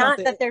ask you something. It's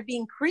not that they're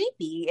being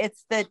creepy.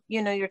 It's that,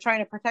 you're trying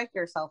to protect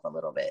yourself a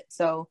little bit.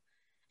 So,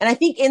 and I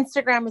think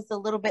Instagram is a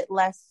little bit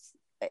less,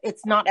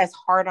 it's not as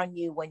hard on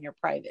you when you're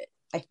private,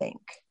 I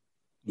think.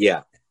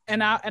 Yeah.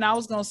 And I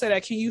was gonna say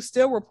that, can you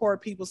still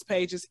report people's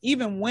pages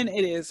even when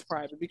it is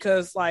private?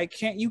 Because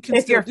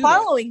if you're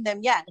following them,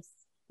 yes.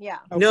 Yeah.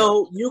 Okay.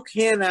 No, you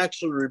can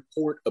actually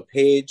report a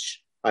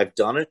page. I've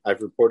done it.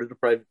 I've reported a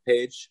private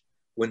page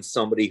when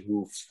somebody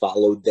who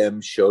followed them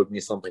showed me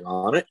something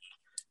on it.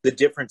 The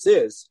difference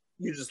is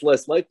you're just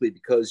less likely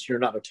because you're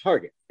not a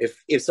target.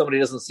 If somebody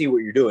doesn't see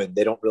what you're doing,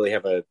 they don't really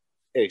have an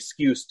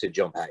excuse to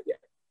jump at you.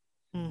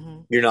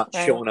 You're not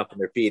showing up in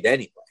their feed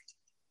anyway.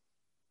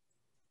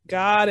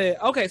 Got it.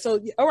 Okay.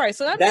 So, all right.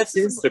 So that's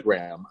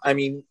Instagram. I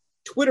mean,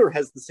 Twitter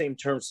has the same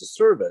terms of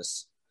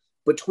service.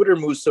 But Twitter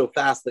moves so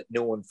fast that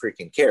no one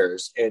freaking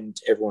cares, and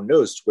everyone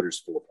knows Twitter's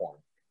full of porn.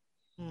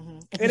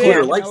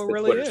 Twitter likes that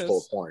Twitter's full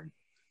of porn.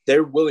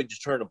 They're willing to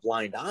turn a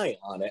blind eye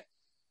on it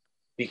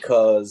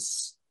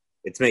because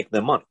it's making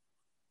them money.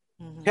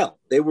 Hell,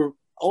 they were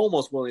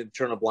almost willing to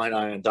turn a blind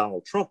eye on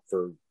Donald Trump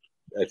for,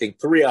 I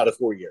think, 3 out of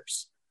 4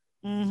 years.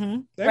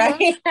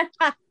 Right?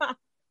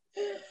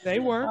 They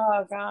were.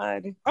 Oh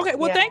God. Okay.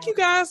 Well, thank you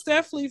guys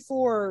definitely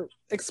for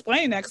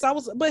explaining that.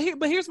 But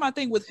here's my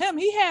thing with him.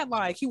 He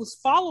was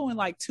following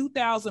like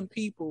 2,000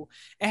 people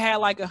and had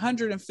like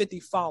 150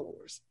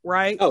 followers,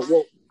 right? Oh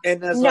well,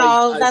 and as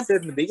I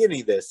said in the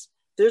beginning of this,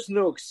 there's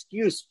no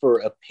excuse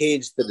for a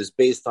page that is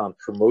based on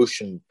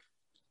promotion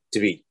to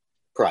be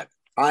private.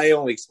 We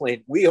only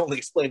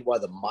explained why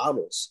the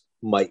models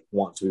might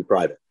want to be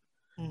private.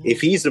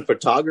 If he's a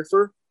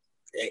photographer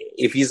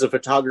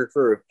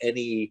of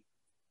any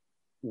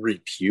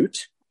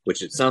repute,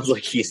 which it sounds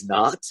like he's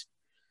not.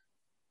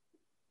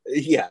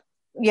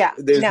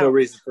 There's no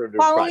reason for him to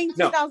following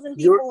 2,000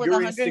 people with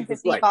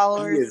 150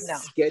 followers. He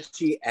is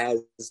sketchy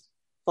as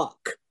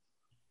fuck.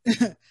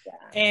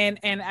 And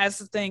as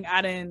the thing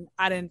I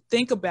didn't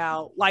think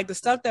about, like the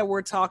stuff that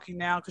we're talking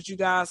now, because you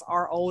guys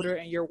are older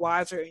and you're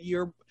wiser and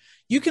you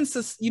can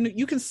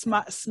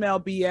smell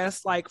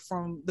BS like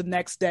from the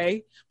next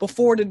day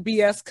before the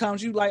BS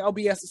comes. You like, oh,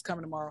 BS is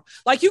coming tomorrow.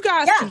 Like you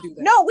guys can do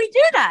that. No, we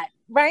do that,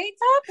 right,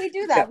 Tom? We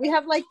do that. We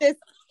have like this,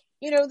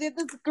 this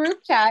group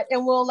chat,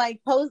 and we'll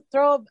like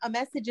throw a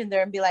message in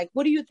there and be like,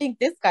 what do you think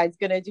this guy's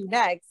gonna do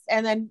next?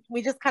 And then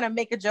we just kind of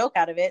make a joke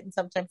out of it. And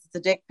sometimes it's a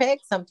dick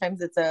pic,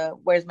 sometimes it's a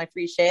where's my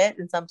free shit,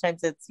 and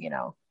sometimes it's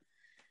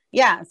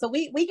so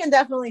we can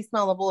definitely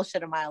smell the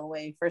bullshit a mile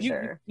away for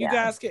sure. You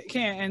guys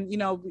can,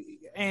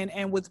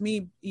 and with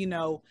me,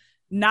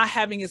 not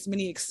having as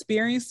many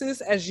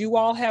experiences as you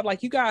all have,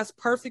 like you guys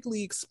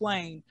perfectly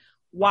explain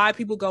why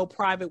people go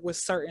private with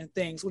certain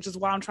things, which is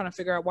why I'm trying to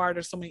figure out why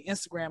there's so many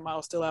Instagram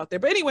models still out there.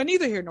 But anyway,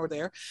 neither here nor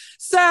there.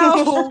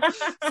 So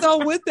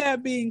with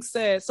that being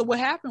said, so what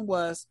happened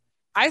was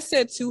I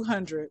said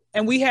 200,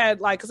 and we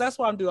had like, because that's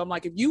what I'm doing. I'm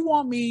like, if you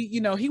want me,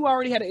 he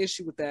already had an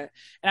issue with that,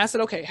 and I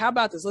said, okay, how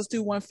about this? Let's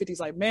do 150. He's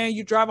like, man,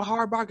 you drive a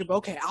hard bargain, but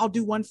okay, I'll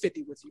do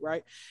 150 with you,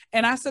 right?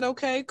 And I said,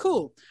 okay,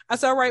 cool. I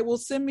said, all right, well,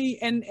 send me,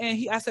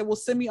 I said, well,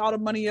 send me all the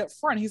money up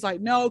front. He's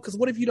like, no, because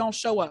what if you don't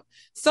show up?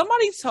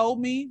 Somebody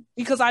told me,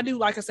 because I do,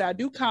 like I said, I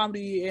do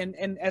comedy,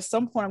 and at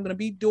some point I'm going to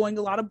be doing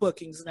a lot of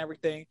bookings and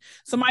everything.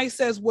 Somebody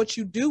says what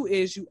you do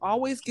is you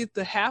always get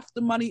the half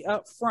the money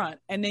up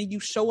front, and then you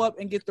show up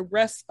and get the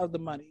rest of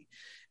the money.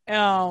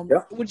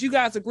 Would you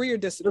guys agree or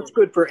disagree? That's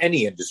good for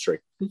any industry.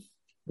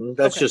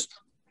 That's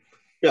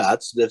Okay.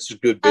 that's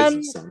just good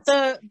business sense.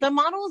 The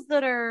models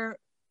that are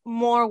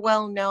more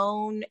well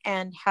known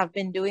and have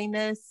been doing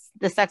this,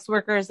 the sex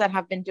workers that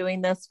have been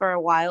doing this for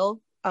a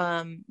while,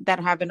 that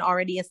have an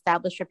already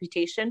established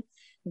reputation,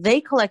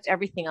 they collect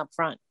everything up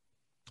front.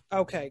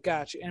 Okay,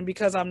 gotcha. And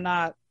because I'm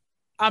not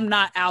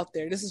out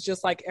there. This is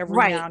just like every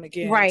now and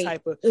again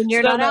type of. And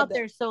you're not out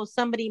there, so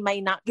somebody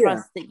might not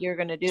trust that you're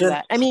going to do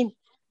that. I mean,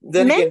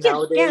 men get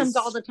scammed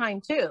all the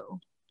time too.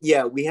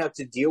 Yeah, we have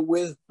to deal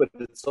with, but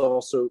it's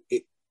also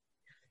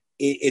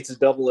it's a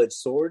double-edged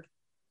sword.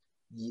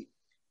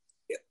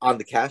 On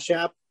the Cash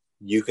App,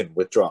 you can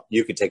withdraw,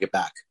 you can take it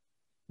back.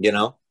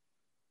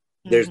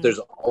 There's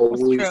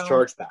always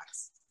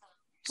chargebacks.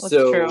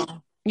 So true.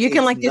 You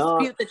can like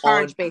dispute the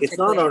charge. Basically, it's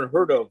not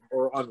unheard of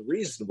or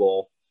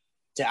unreasonable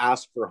to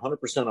ask for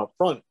 100% up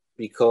front,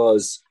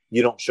 because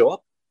you don't show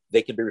up,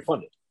 they can be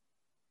refunded.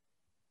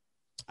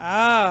 Okay,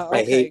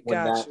 I hate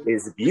when that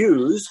is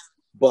abused,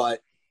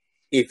 but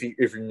if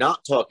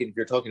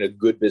you're talking a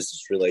good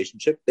business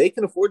relationship, they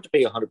can afford to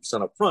pay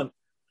 100% up front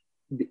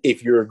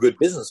if you're a good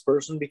business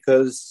person,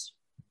 because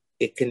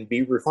it can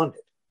be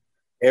refunded.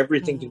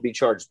 Everything can be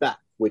charged back,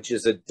 which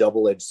is a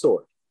double-edged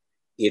sword.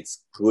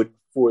 It's good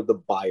for the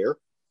buyer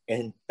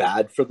and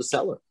bad for the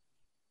seller.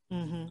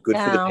 Good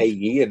for the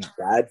payee and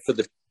bad for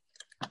the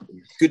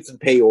good for the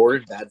payor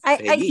and bad for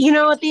the payee.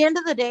 At the end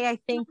of the day, I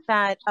think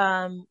that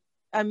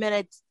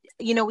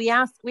we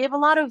have a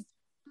lot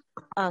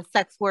of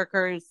sex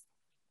workers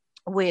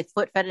with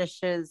foot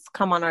fetishes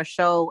come on our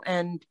show,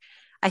 and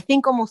I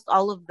think almost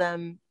all of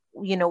them,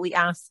 we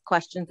ask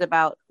questions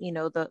about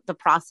the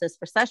process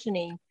for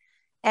sessioning,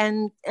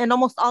 and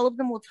almost all of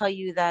them will tell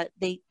you that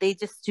they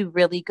just do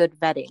really good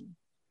vetting.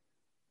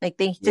 Like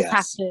they just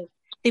have to.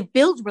 They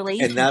build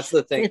relationships. And that's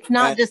the thing. It's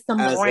not just some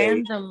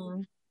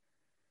random.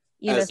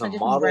 As a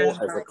model,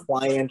 as a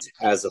client,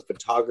 as a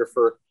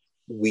photographer,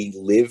 we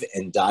live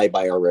and die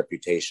by our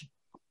reputation.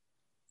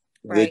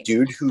 Right. The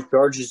dude who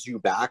charges you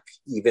back,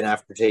 even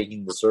after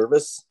taking the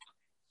service,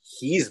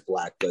 he's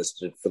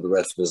blacklisted for the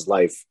rest of his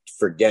life.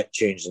 Forget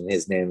changing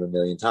his name a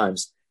million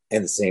times.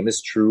 And the same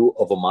is true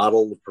of a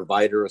model, a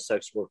provider, a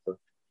sex worker.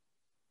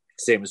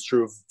 Same is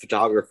true of a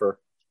photographer.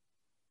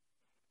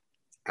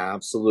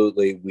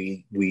 Absolutely.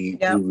 We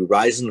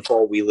rise and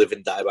fall. We live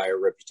and die by our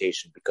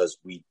reputation, because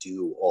we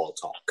do all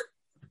talk.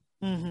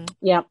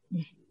 Yeah.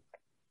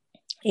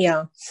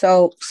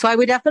 So I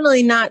would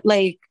definitely not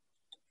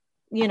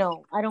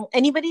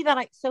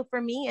so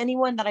for me,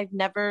 anyone that I've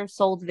never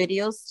sold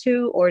videos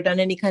to or done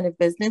any kind of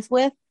business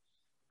with,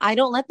 I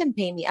don't let them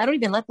pay me. I don't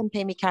even let them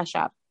pay me Cash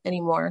App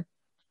anymore.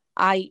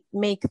 I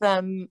make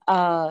them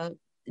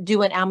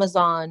do an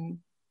Amazon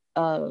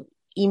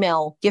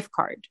email gift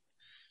card.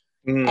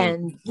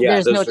 And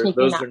there's no taking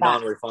that back. Those are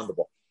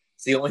non-refundable.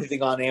 It's the only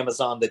thing on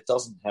Amazon that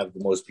doesn't have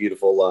the most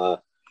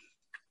beautiful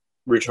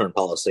return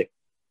policy.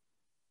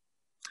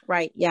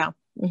 Right. Yeah.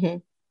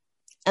 And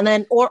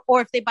then,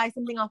 or if they buy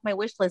something off my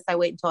wish list, I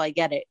wait until I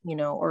get it,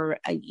 or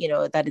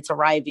that it's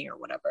arriving or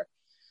whatever.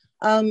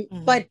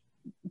 But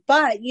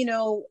that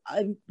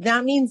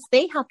means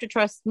they have to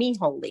trust me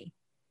wholly.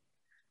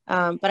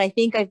 But I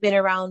think I've been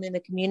around in the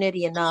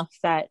community enough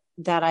that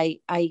I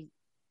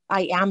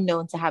am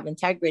known to have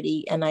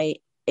integrity, and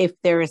if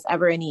there is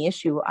ever any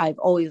issue, I've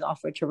always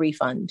offered to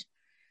refund.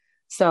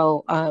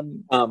 So,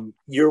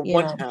 you're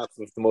one half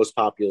of the most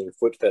popular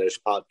foot fetish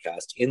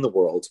podcast in the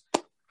world.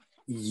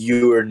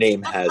 Your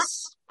name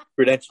has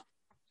credentials.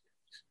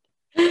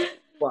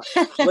 But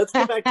let's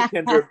go back to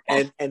Kendra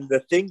and the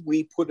thing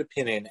we put a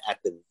pin in at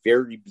the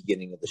very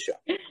beginning of the show.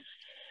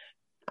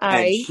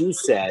 And she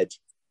said,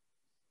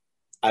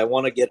 I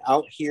want to get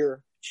out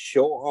here,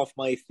 show off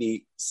my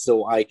feet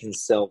so I can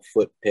sell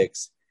foot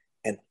pics.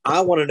 And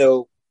I want to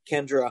know,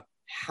 Kendra,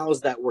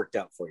 how's that worked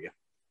out for you?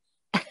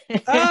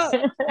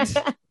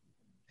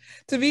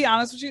 To be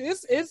honest with you,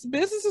 it's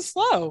business is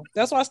slow.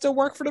 That's why I still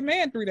work for the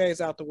man 3 days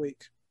out the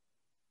week.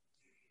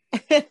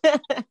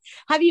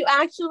 Have you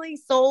actually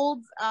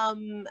sold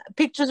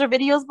pictures or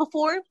videos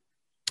before?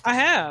 I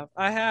have.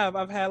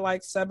 I've had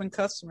like 7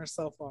 customers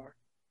so far.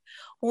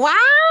 Wow,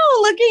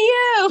 look at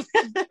you.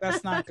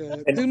 That's not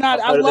good. Do not.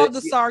 I love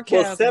the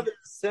sarcasm. Well,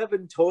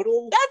 seven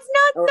total. That's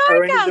not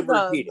sarcasm.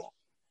 Or repeating.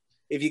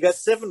 If you got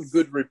 7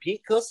 good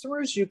repeat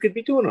customers, you could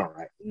be doing all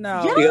right.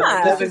 No, yeah. You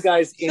got 7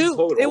 guys in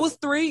total. It was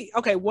 3.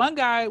 Okay, one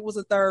guy was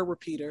a 3rd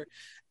repeater.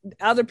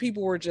 Other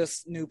people were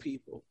just new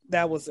people.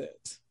 That was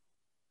it.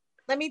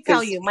 Let me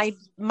tell you,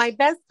 my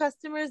best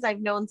customers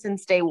I've known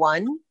since day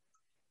one,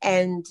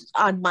 and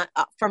on my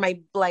for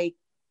my like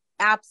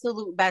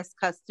absolute best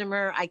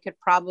customer, I could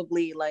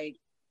probably like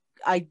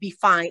I'd be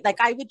fine. Like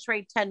I would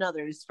trade 10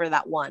 others for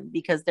that one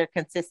because they're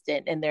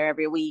consistent and they're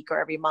every week or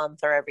every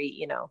month or every,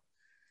 you know.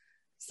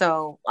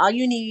 So all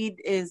you need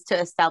is to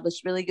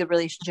establish really good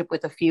relationship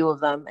with a few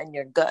of them and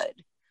you're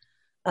good.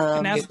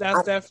 And that's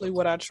definitely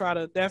what I try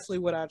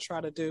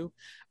to do.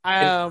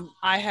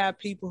 I have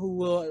people who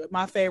will,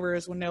 my favorite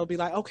is when they'll be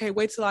like, okay,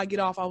 wait till I get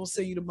off, I will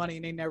send you the money,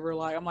 and they never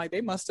like, I'm like,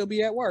 they must still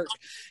be at work,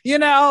 you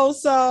know.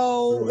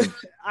 So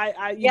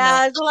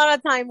there's a lot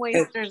of time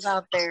wasters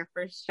out there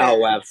for sure.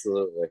 Oh,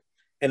 absolutely.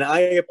 And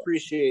I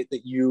appreciate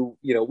that you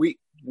know, we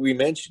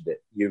mentioned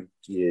it. You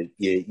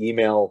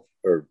email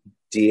or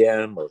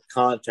DM or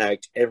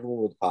contact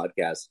everyone with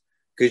podcasts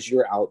because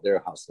you're out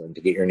there hustling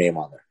to get your name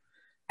on there.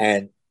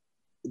 And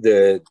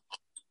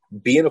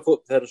being a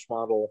foot fetish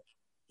model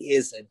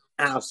is an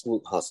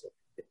absolute hustle.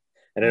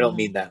 And I don't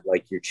mean that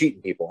like you're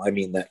cheating people. I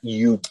mean that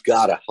you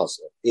gotta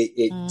hustle.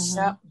 It's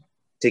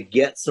to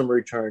get some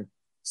return.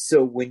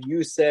 So when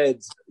you said,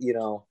 you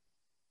know,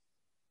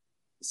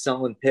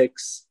 selling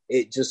pics,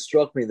 it just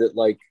struck me that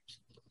like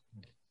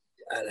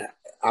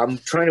I'm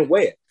trying to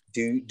weigh it.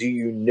 Do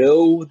you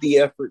know the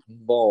effort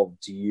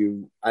involved?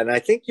 And I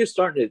think you're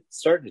starting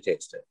to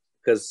taste it,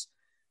 because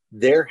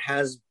there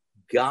has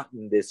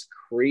gotten this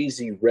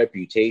crazy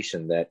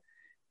reputation that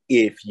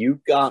if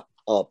you got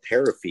a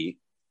pair of feet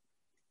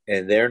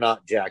and they're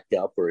not jacked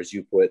up, or as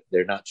you put,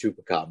 they're not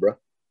chupacabra,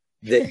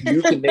 that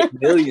you can make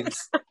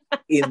millions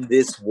in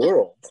this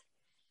world.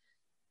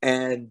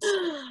 And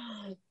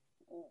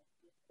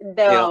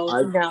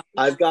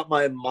I've got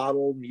my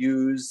model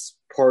muse,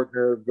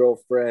 partner,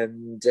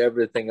 girlfriend,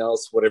 everything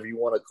else, whatever you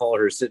want to call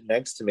her, sitting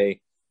next to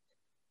me.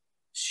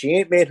 She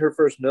ain't made her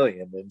first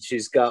million, and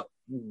she's got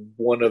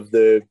one of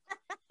the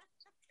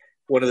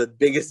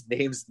biggest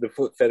names in the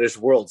foot fetish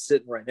world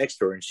sitting right next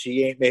to her, and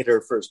she ain't made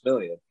her first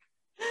million.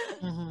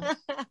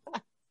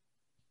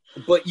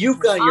 But you've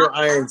got your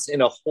irons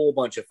in a whole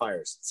bunch of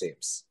fires, it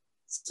seems.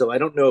 So I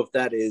don't know if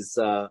that is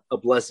a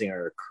blessing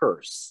or a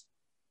curse.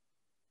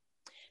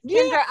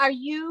 Kendra,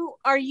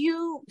 are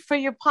you for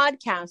your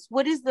podcast?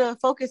 What is the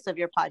focus of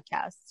your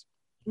podcast?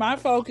 My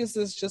focus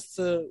is just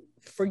to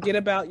forget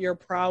about your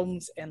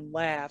problems and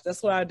laugh.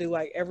 That's what I do.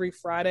 Like every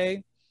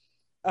Friday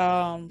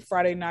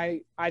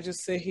night, I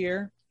just sit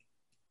here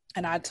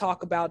and I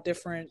talk about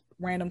different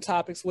random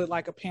topics with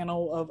like a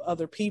panel of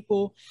other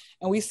people,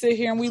 and we sit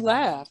here and we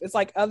laugh. It's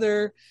like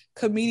other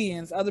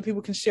comedians, other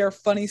people can share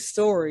funny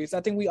stories.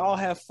 I think we all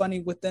have funny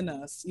within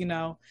us, you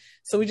know.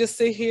 So we just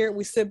sit here,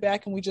 we sit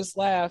back and we just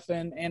laugh,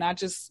 and I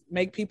just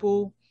make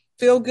people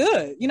feel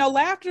good. You know,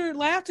 laugh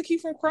to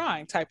keep from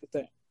crying type of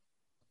thing.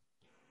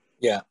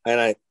 Yeah,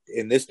 and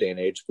in this day and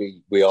age,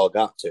 we all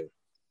got to.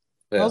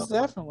 Most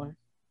definitely.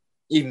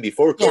 Even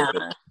before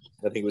COVID,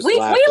 I think it was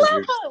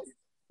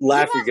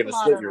laugh, you're going to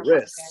slit your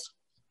wrists.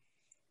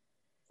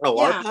 Oh,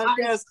 our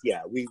podcast?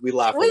 We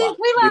laugh a lot.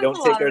 We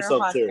don't take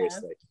ourselves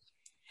seriously.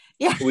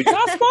 Yeah, we're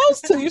not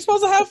supposed to. You're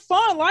supposed to have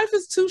fun. Life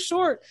is too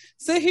short.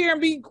 Sit here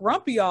and be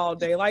grumpy all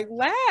day. Like,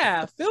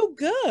 laugh, feel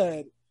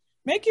good,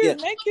 make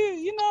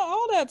you know,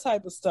 all that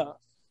type of stuff.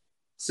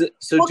 So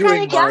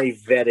doing my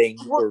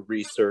vetting or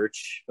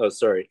research. Oh,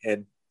 sorry,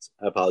 and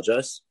I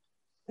apologize.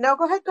 No,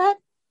 go ahead.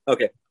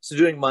 Okay, so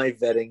doing my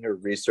vetting or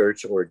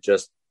research, or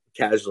just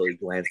casually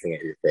glancing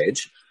at your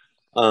page.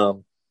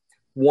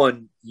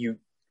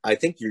 I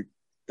think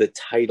the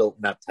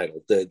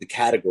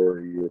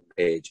category of your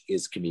page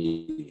is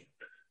comedian.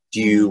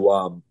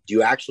 Do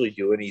you actually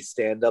do any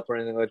stand up or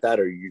anything like that,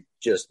 or are you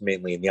just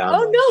mainly in the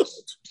online? Oh no,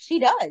 she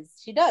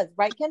does.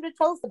 Right, Kendra,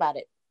 tell us about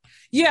it.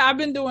 Yeah, I've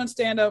been doing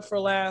stand-up for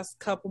the last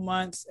couple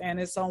months, and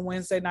it's on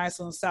Wednesday nights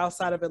on the south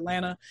side of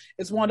Atlanta.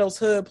 It's one of those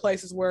hood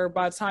places where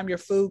by the time your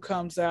food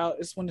comes out,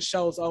 it's when the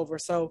show's over.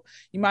 So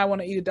you might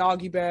want to eat a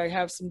doggy bag,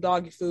 have some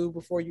doggy food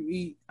before you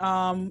eat.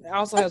 It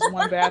also has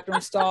one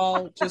bathroom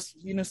stall, just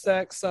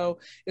unisex. So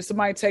if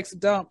somebody takes a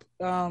dump,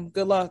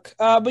 good luck.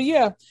 But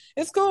yeah,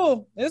 it's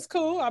cool.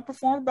 I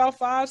perform about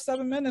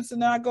 5-7 minutes,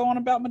 and then I go on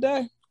about my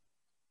day.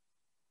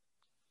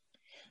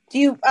 Do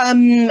you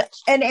and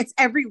it's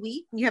every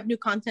week? You have new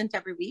content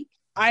every week?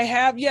 I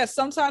have, yes.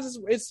 Sometimes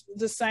it's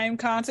the same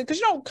content, because,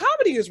 you know,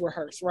 comedy is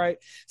rehearsed, right?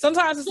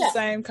 Sometimes it's the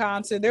same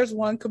content. There's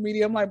one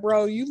comedian, I'm like,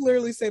 bro, you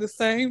literally say the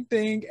same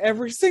thing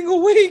every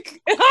single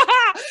week.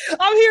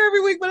 I'm here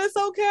every week, but it's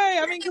okay.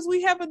 I mean, because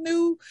we have a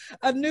new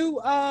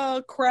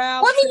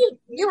crowd. Well, I mean,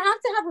 you have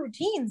to have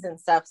routines and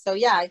stuff. So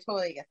yeah, I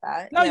totally get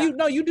that.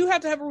 You do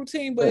have to have a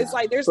routine, but it's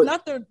like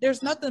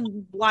there's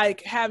nothing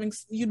like having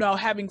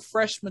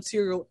fresh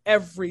material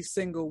every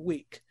single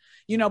week.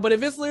 You know, but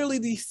if it's literally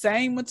the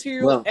same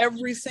material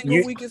every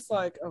single week, it's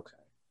like, okay.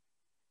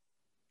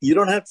 You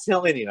don't have to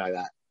tell me anything like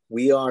that.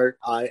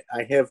 I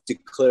have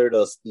declared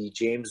us the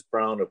James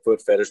Brown of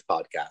Foot Fetish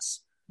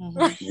Podcast.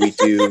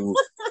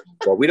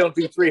 We don't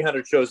do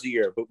 300 shows a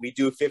year, but we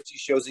do 50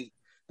 shows.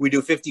 We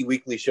do 50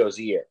 weekly shows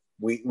a year.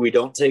 We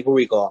don't take a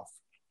week off.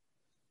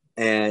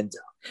 And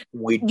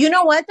We You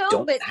know what though?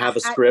 don't But have a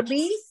script.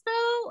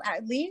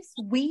 at least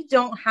we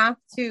don't have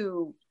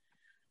to,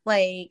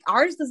 like,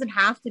 ours doesn't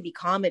have to be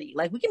comedy.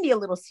 Like, we can be a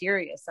little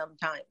serious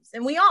sometimes,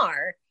 and we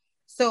are.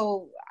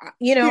 So,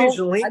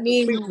 Occasionally, I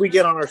mean, we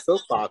get on our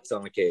soapbox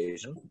on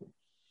occasion.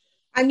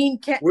 I mean,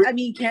 We're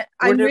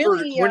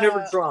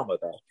never drama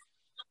though.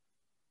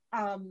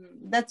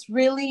 That's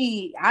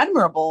really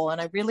admirable,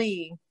 and I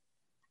really,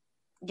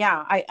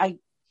 yeah, I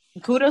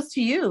kudos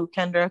to you,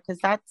 Kendra, because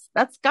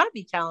that's got to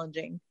be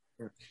challenging.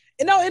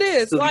 No, it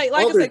is. So like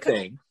I said,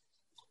 thing.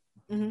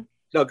 Mm-hmm.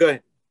 No, go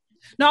ahead.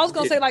 No, I was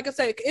gonna say, like I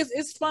said,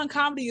 it's fun.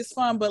 Comedy is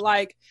fun, but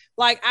like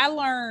I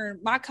learned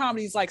my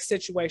comedy is like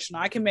situational.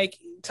 I can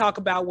talk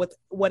about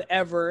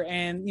whatever,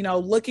 and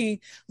looking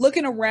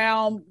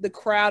around the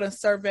crowd and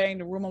surveying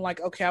the room. I'm like,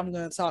 okay, I'm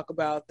gonna talk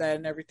about that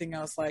and everything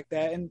else like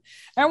that, and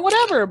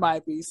whatever it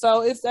might be.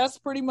 So that's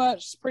pretty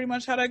much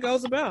how that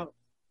goes about.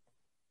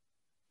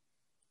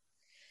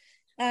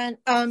 And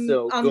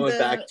so going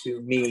back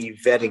to me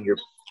vetting your.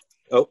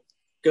 Oh,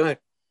 go ahead.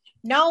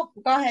 No,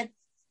 go ahead.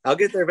 I'll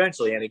get there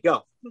eventually, Annie.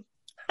 Go.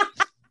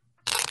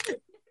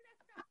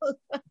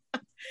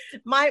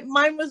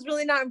 Mine was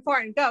really not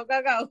important. Go.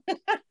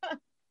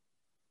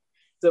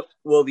 So,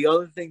 well, the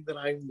other thing that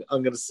I'm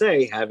going to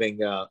say, having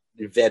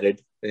vetted,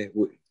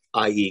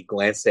 i.e.,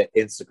 glanced at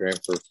Instagram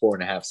for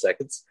 4.5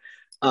 seconds,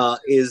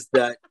 is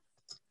that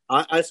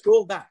I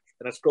scrolled back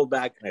and I scrolled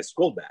back and I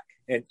scrolled back,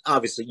 and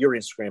obviously your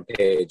Instagram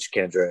page,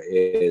 Kendra,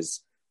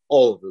 is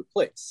all over the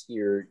place.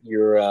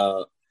 You're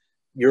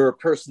a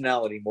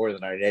personality more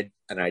than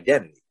an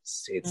identity.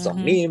 It's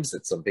some memes,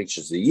 it's some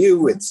pictures of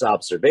you, it's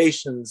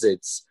observations,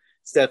 it's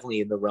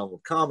definitely in the realm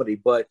of comedy.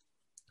 But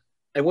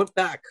I went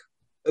back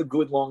a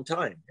good long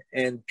time,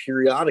 and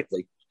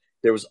periodically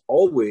there was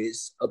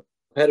always a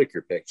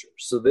pedicure picture.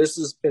 So this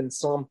has been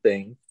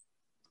something,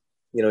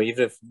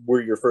 even if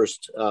we're your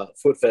first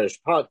foot fetish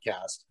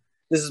podcast,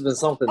 this has been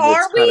something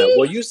that's kind of,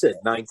 well, you said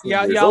 19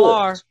 years y'all old.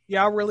 are.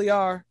 Y'all really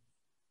are.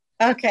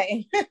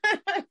 Okay.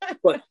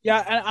 But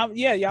y'all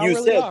you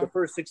really said are. the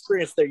first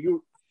experience there,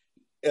 you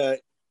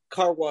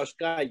car wash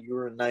guy, you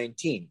were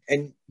 19,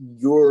 and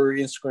your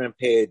Instagram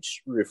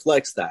page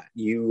reflects that.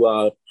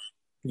 You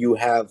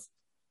have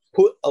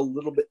put a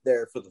little bit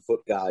there for the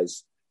foot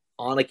guys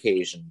on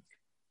occasion,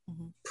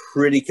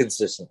 pretty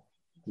consistently.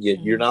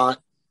 You're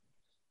not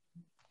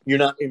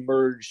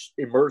immersed.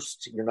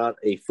 You're not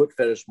a foot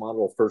fetish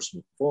model first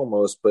and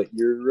foremost, but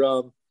you're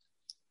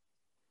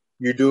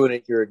doing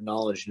it. You're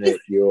acknowledging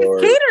it. You're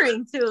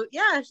catering to.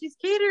 Yeah, she's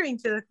catering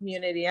to the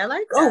community. I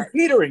like that. Oh,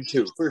 catering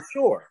to, for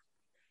sure.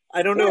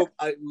 I don't know.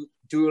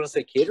 Do we want to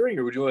say catering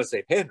or do we want to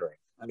say pandering?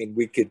 I mean,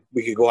 we could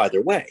go either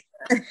way.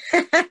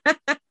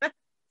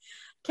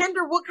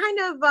 Kendra, what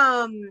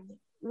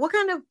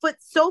kind of foot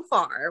so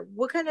far?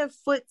 What kind of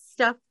foot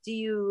stuff do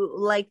you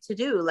like to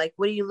do? Like,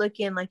 what are you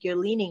looking like you're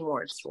leaning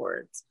more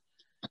towards?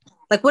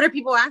 Like, what are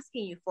people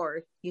asking you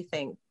for, you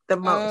think, the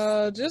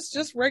most?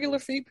 Just regular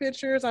feet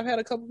pictures. I've had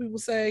a couple people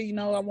say,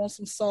 I want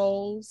some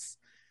soles.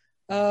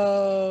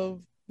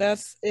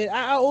 That's it.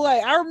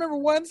 I remember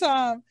one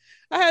time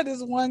I had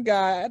this one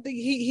guy. I think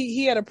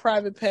he had a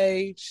private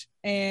page,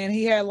 and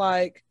he had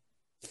like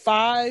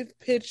 5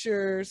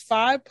 pictures,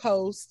 5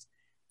 posts,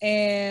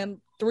 and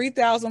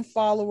 3,000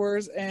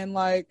 followers, and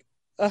like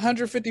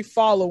 150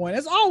 following.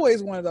 It's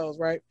always one of those,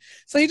 right?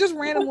 So he just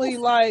randomly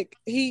like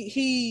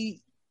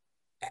he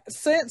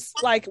since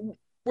like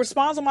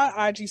responds on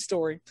my IG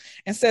story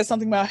and says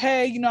something about,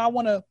 hey, I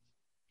want to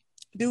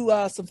do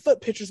some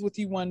foot pictures with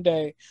you one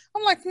day.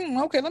 I'm like,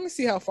 okay, let me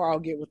see how far I'll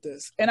get with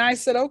this. And I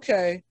said,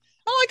 okay.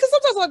 I'm like, because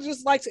sometimes I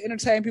just like to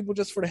entertain people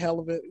just for the hell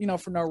of it,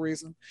 for no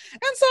reason.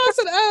 And so I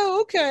said, oh,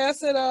 okay. I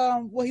said,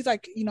 well, he's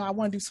like, I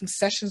want to do some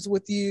sessions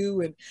with you,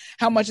 and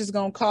how much it's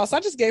going to cost. I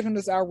just gave him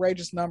this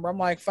outrageous number. I'm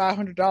like,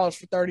 $500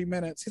 for 30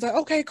 minutes. He's like,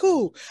 okay,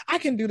 cool. I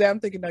can do that. I'm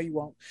thinking, no, you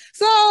won't.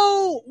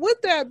 So with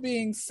that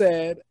being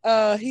said,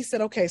 he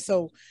said, okay,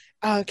 so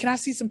can I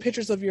see some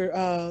pictures of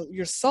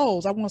your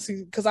soles? I want to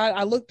see, because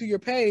I looked through your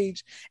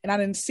page and I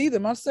didn't see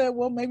them. I said,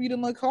 well, maybe you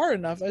didn't look hard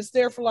enough. It's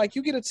there for like,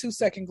 you get a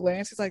 2-second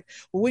glance. He's like,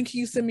 well, when can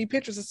you send me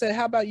pictures? I said,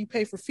 how about you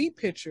pay for feet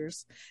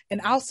pictures and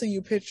I'll send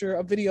you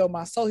a video of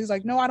my sole. He's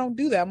like, no, I don't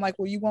do that. I'm like,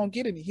 well, you won't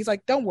get any. He's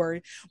like, don't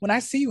worry. When I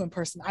see you in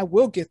person, I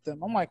will get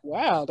them. I'm like,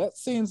 wow, that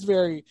seems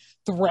very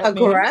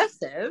threatening.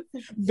 Aggressive.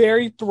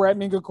 Very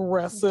threatening,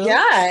 aggressive.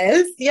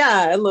 Yes.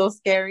 Yeah. A little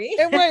scary.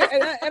 And wait,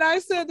 and I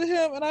said to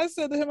him, I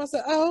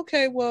said, oh,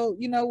 okay, well,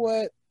 you know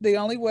what? The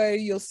only way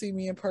you'll see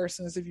me in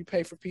person is if you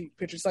pay for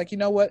pictures. Like, you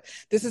know what?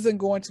 This isn't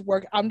going to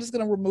work. I'm just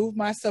going to remove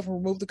myself and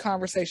remove the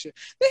conversation.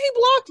 Then he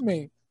blocked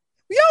me.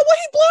 Yo, what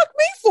he blocked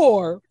me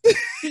for?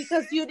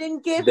 Because you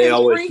didn't give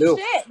him free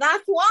shit.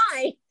 That's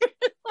why.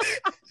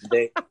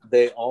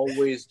 they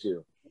always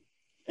do.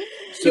 So,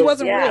 he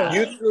wasn't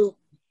real.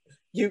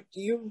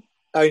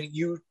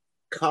 You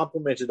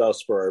complimented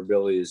us for our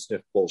ability to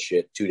sniff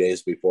bullshit 2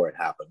 days before it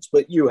happens,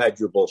 but you had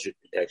your bullshit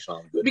detection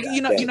on good.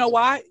 You know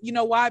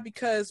why?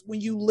 Because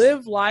when you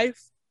live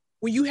life,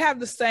 when you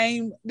have the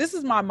same, this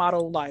is my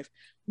motto of life.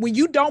 when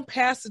you don't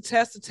pass the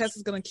test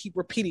is going to keep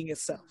repeating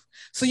itself.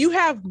 So you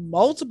have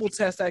multiple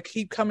tests that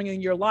keep coming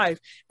in your life.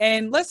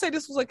 And let's say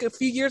this was like a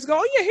few years ago.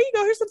 Oh yeah, here you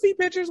go. Here's some feet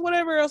pictures,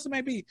 whatever else it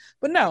may be.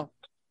 But no,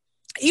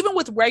 even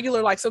with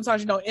regular, like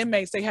sometimes,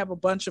 inmates, they have a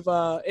bunch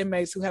of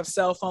inmates who have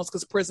cell phones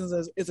because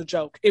prisons is a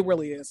joke. It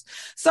really is.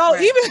 So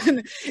right.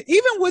 even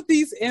with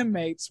these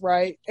inmates,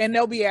 right, and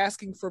they'll be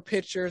asking for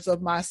pictures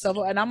of myself,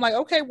 and I'm like,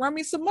 okay, run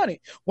me some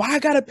money. Why I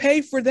gotta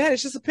pay for that?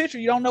 It's just a picture.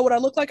 You don't know what I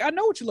look like. I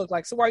know what you look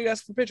like. So why are you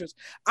asking for pictures?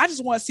 I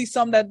just want to see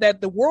something that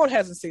the world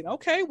hasn't seen.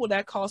 Okay, well,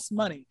 that costs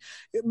money.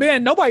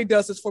 Man, nobody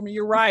does this for me.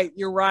 You're right.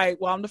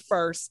 Well, I'm the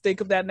first.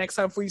 Think of that next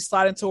time before you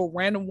slide into a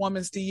random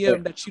woman's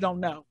DM that you don't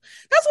know.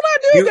 That's what I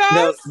do,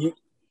 guys.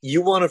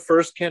 You want to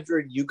first,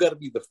 Kendra, you got to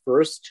be the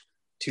first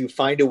to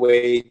find a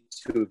way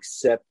to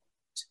accept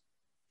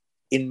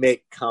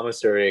inmate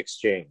commissary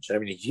exchange. I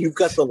mean, if you've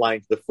got the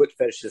line to the foot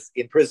fetishists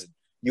in prison,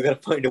 you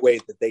got to find a way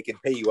that they can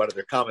pay you out of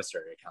their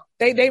commissary account.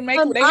 I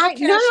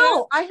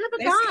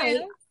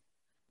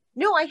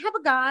have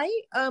a guy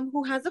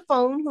who has a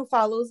phone who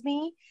follows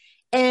me,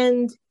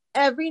 and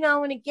every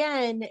now and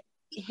again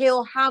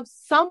he'll have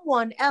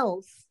someone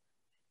else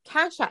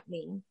cash at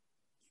me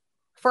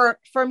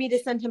for me to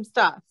send him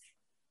stuff.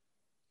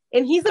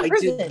 And he's in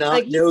prison. I did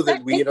not know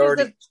that we had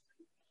already...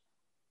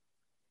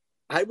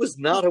 I was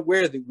not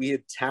aware that we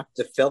had tapped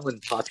the felon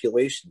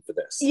population for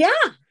this. Yeah,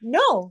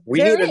 no.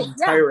 We need an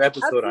entire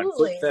episode on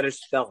foot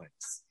fetish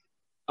felons.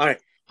 All right.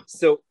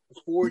 So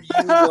for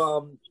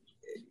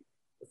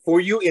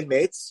you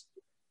inmates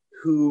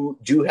who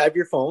do have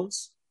your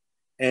phones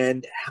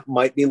and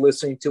might be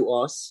listening to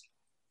us,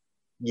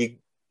 you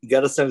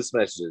got to send us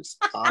messages.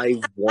 I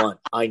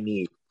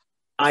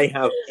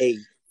have a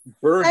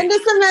burning, send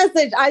us a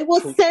message. I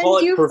will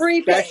send you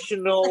free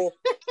professional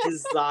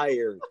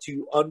desire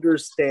to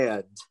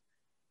understand.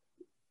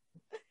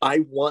 I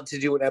want to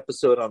do an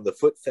episode on the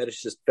foot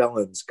fetishist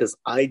felons because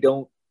I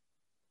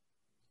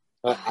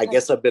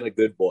guess I've been a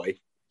good boy.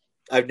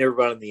 I've never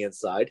run on the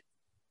inside.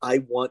 I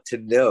want to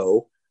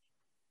know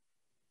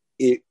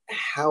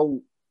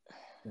how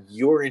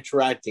you're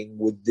interacting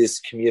with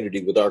this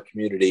community, with our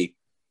community,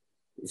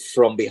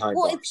 from behind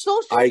bars. It's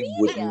social media. I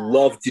would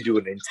love to do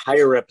an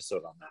entire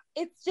episode on that.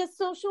 It's just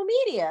social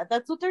media.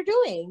 That's what they're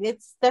doing.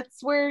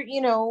 That's where,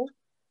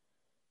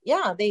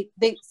 they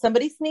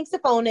somebody sneaks a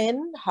phone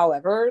in,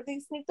 however they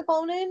sneak the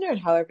phone in or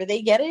however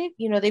they get it.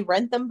 They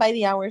rent them by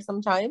the hour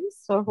sometimes.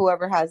 So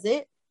whoever has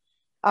it,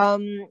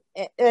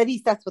 at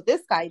least that's what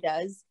this guy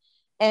does.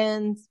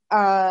 And,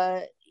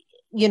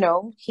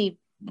 he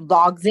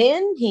logs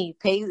in, he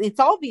pays, it's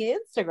all via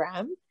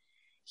Instagram.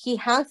 He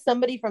has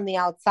somebody from the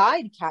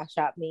outside cash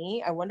at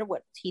me. I wonder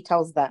what he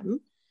tells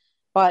them,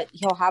 but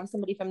he'll have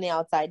somebody from the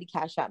outside to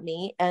cash at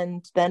me,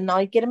 and then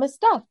I get him his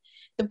stuff.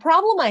 The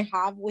problem I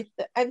have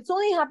it's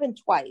only happened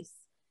twice,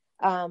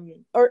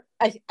 or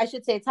I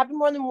should say it's happened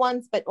more than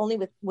once, but only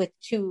with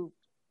two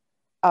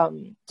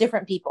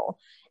different people.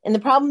 And the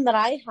problem that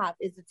I have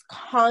is it's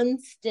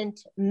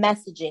constant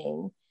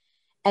messaging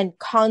and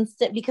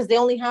constant, because they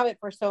only have it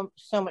for so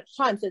much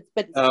time. So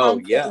it's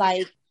constant,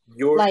 like.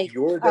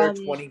 You're there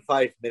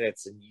 25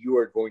 minutes and you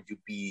are going to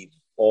be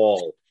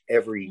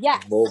every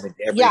moment,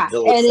 every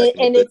millisecond.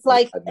 And it's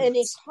like, and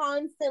it's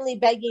constantly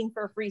begging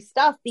for free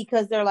stuff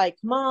because they're like,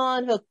 come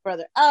on, hook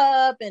brother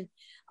up, and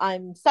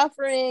I'm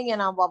suffering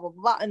and I'm blah, blah,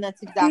 blah. And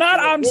that's exactly not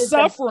I'm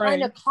suffering. I'm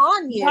trying to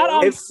con you.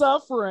 Not I'm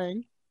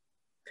suffering.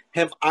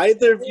 Have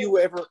either of you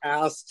ever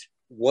asked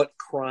what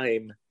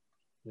crime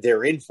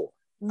they're in for?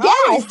 Yes.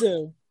 I always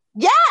do.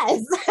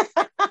 Yes.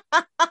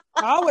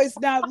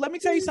 Now let me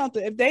tell you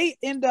something. If they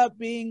end up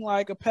being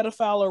like a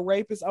pedophile or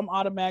rapist, I'm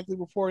automatically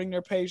reporting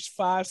their page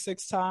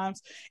 5-6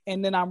 times,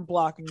 and then I'm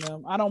blocking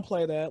them. I don't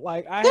play that.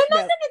 Like they're not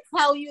going to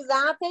tell you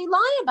that. They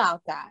lie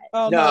about that.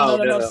 Oh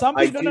no. Some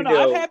people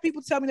no. I've had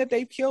people tell me that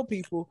they've killed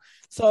people.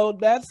 So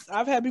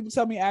I've had people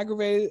tell me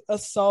aggravated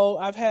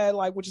assault. I've had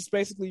which is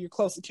basically you're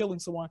close to killing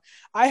someone.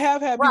 I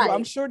have had people. Right.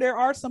 I'm sure there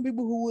are some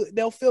people who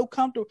they'll feel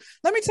comfortable.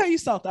 Let me tell you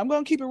something. I'm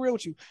going to keep it real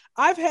with you.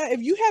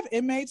 If you have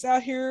inmates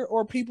out here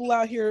or people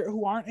out here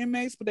who aren't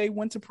inmates, but they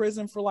went to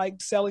prison for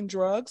selling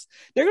drugs,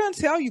 they're going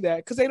to tell you that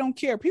because they don't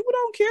care. People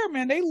don't care,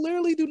 man. They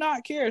literally do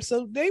not care.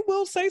 So they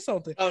will say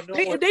something. Oh,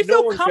 they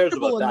feel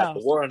comfortable enough.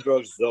 The war on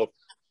drugs is over.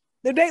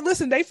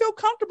 They feel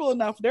comfortable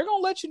enough. They're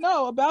going to let you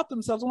know about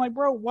themselves. I'm like,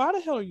 bro, why the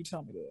hell are you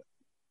telling me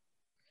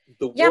that?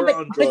 The war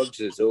on drugs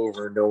is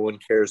over. No one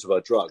cares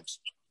about drugs.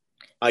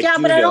 I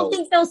don't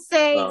think they'll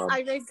say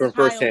I raped a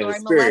child or I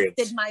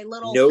molested my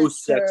little no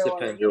sister. Sex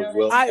offender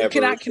will ever.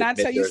 Can I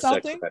tell you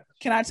something?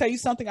 Can I tell you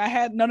something? I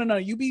had no.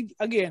 You be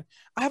again.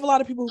 I have a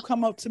lot of people who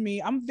come up to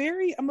me. I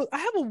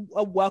have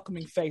a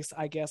welcoming face,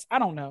 I guess. I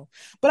don't know,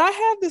 but I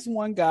have this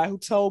one guy who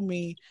told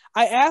me.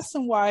 I asked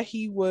him why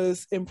he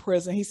was in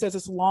prison. He says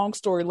it's a long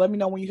story. Let me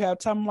know when you have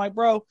time. I'm like,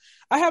 bro,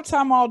 I have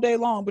time all day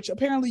long, but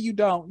apparently you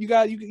don't. You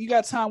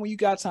got time when you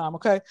got time.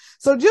 Okay,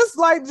 so just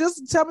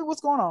tell me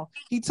what's going on.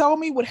 He told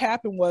me what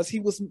happened was he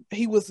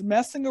was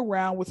messing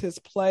around with his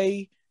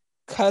play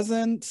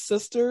cousin,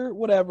 sister,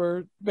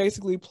 whatever,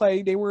 basically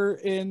play. They were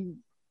in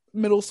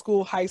middle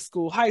school, high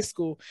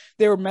school,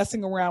 they were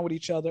messing around with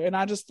each other. And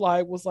I just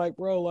was like,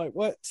 bro, like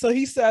what? So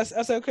he says,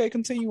 I said, okay,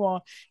 continue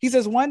on. He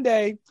says one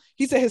day,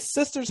 he said his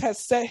sisters had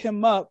set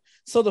him up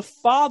so the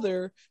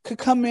father could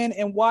come in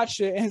and watch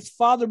it. And his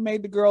father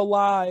made the girl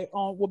lie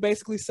on, will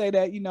basically say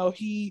that,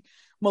 he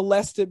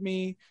molested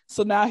me.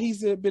 So now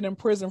he's been in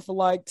prison for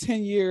like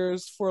 10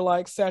 years for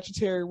like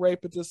statutory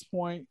rape at this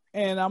point.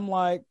 And I'm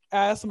like,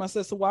 I asked him, I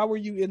said, so why were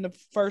you in the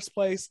first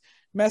place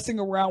messing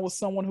around with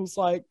someone who's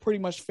like pretty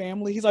much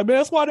family? He's like, man,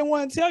 that's why I didn't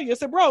want to tell you. I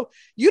said, bro,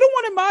 you don't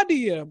want in my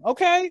DM,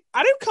 okay?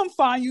 I didn't come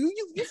find you.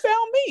 You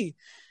found me.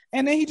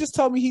 And then he just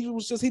told me he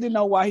didn't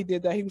know why he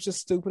did that. He was just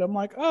stupid. I'm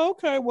like, oh,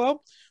 okay,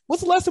 well,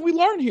 what's the lesson we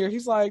learned here?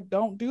 He's like,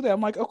 don't do that. I'm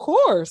like, of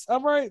course.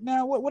 All right,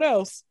 now what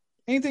else?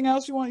 Anything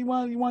else you want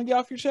to get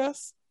off your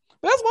chest?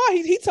 But that's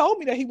why he told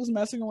me that he was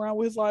messing around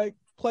with his like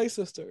play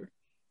sister,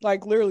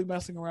 like literally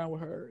messing around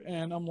with her.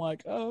 And I'm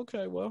like, oh,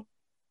 okay, well,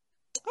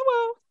 oh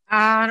well.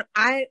 I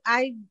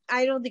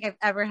don't think I've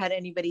ever had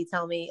anybody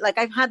tell me, like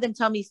I've had them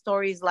tell me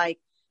stories like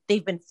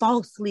they've been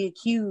falsely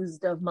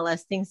accused of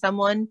molesting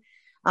someone,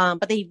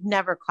 but they've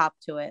never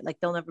copped to it. Like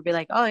they'll never be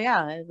like, oh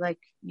yeah, like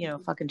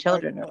fucking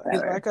children or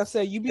whatever. Like I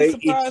said, you'd be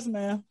surprised,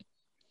 man.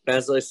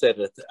 As I said,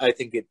 I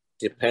think it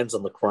depends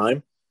on the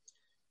crime,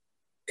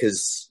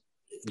 because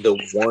the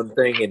one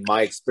thing in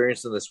my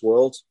experience in this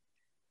world,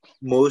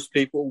 most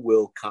people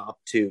will cop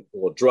to,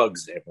 well,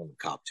 drugs everyone will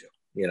cop to.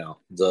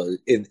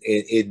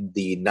 In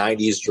the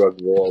 90s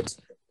drug world,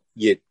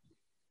 you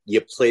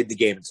played the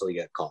game until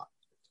you got caught.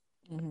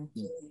 Mm-hmm.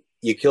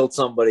 You killed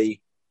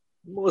somebody.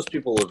 Most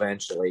people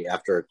eventually,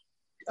 after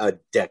a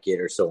decade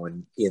or so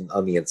on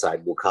the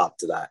inside, will cop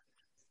to that.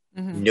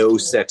 Mm-hmm. No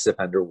sex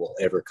offender will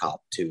ever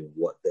cop to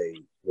what they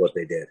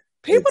did.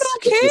 People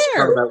don't care. It's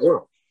part of that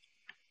world.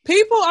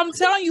 People, I'm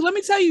telling you, let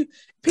me tell you,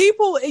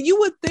 people, you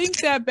would think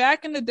that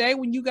back in the day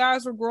when you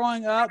guys were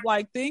growing up,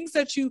 like things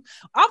that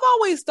I've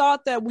always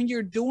thought that when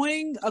you're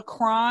doing a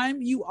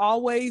crime, you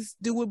always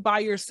do it by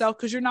yourself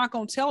because you're not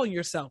going to tell on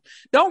yourself.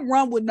 Don't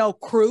run with no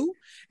crew.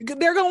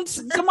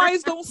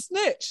 Somebody's going to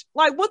snitch.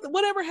 Like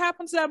whatever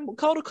happens to that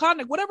code of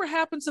conduct, whatever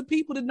happens to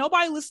people, did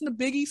nobody listen to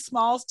Biggie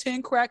Smalls'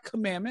 10 crack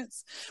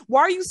commandments?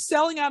 Why are you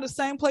selling out the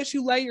same place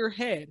you lay your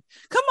head?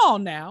 Come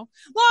on now.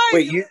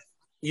 Like, wait,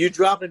 you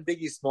dropping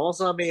Biggie Smalls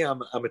on me?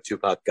 I'm a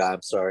Tupac guy.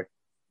 I'm sorry.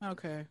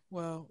 Okay,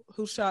 well,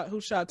 who shot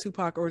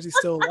Tupac, or is he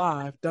still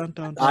alive? Dun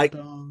dun dun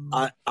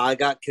dun. I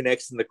got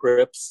connects in the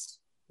Crips.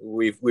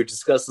 We've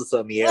discussed this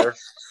on the air.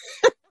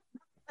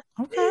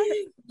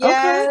 Okay.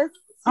 Yes.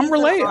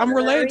 Okay. I'm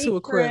related to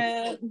a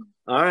Crip.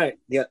 All right.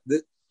 Yeah.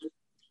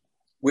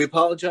 We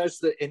apologize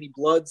to any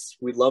Bloods.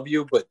 We love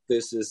you, but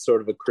this is sort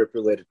of a Crip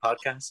related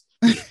podcast.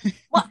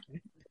 What?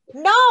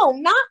 No,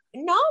 not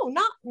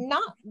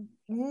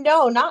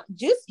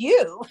just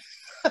you.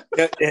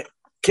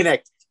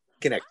 Connect.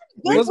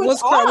 What's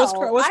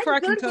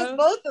cracking, cuz?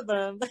 Both of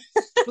them.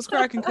 What's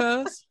cracking,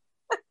 cuz?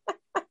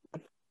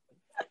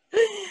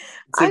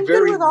 It's a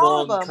very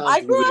long,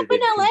 I grew up in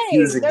LA.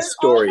 Confusing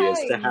story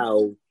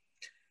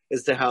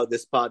as to how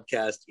this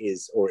podcast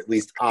is, or at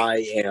least I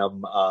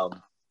am,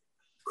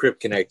 Crip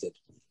connected.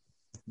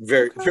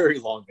 Very, very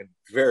long and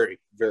very,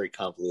 very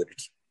convoluted.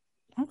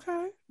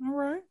 Okay, all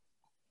right.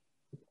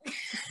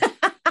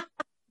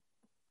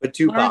 But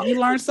Tupac, you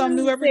learn something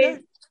new every day.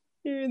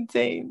 You're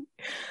insane.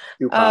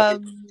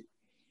 Tupac.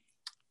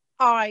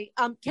 All right,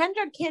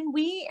 Kendra, can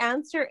we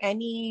answer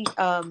any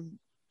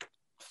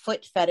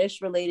foot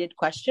fetish related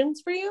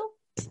questions for you?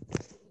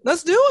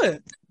 Let's do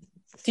it.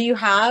 Do you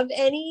have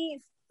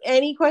any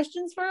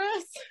questions for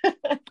us?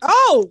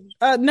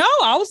 No,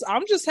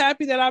 I'm just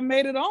happy that I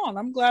made it on.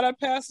 I'm glad I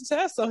passed the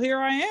test, so here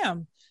I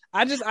am.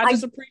 I just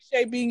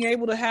appreciate being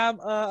able to have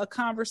a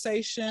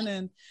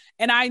conversation,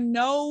 and I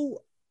know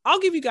I'll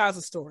give you guys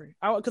a story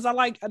because I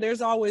like.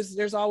 There's always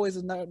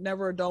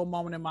never a dull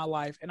moment in my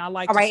life, and I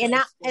like. All right,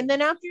 and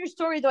then after your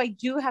story, though, I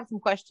do have some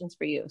questions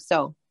for you.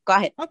 So go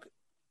ahead. Okay.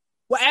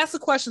 Well, ask the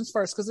questions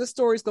first because this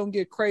story is going to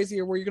get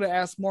crazier. Where you're going to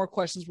ask more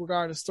questions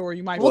regarding the story.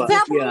 You might.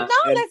 Let's hear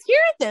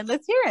it then.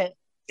 Let's hear it.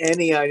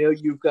 Annie, I know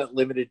you've got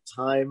limited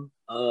time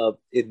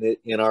in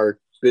our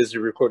busy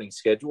recording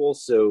schedule,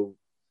 so.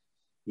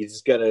 You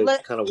just gotta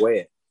kind of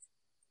weigh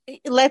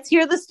it. Let's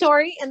hear the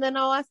story, and then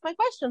I'll ask my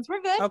questions.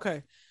 We're good.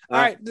 Okay. All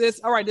right.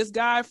 This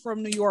guy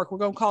from New York, we're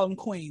gonna call him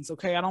Queens.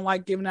 Okay. I don't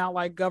like giving out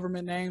like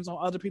government names on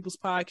other people's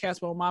podcasts,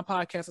 but on my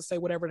podcast, I say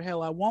whatever the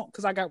hell I want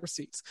because I got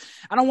receipts.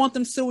 I don't want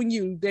them suing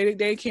you.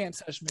 They can't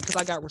touch me because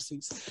I got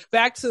receipts.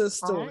 Back to the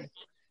story. Right.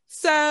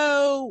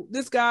 So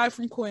this guy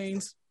from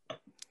Queens.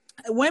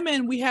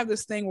 Women, we have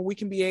this thing where we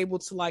can be able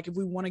to, like, if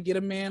we want to get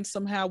a man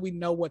somehow, we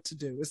know what to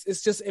do.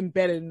 It's just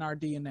embedded in our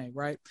DNA,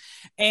 right?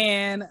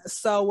 And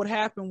so what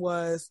happened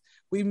was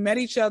We met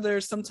each other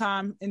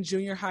sometime in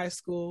junior high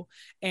school,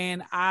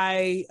 and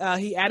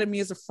he added me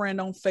as a friend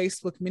on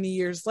Facebook many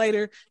years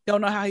later.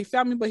 Don't know how he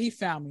found me, but he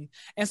found me.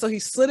 And so he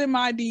slid in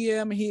my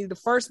DM, and the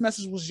first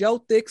message was "Yo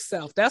thick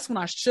self." That's when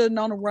I should have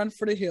known to run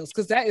for the hills,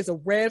 because that is a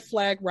red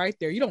flag right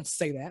there. You don't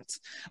say that,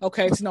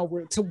 okay, to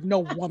no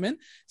woman.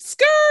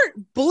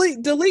 Skirt,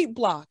 delete,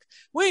 block.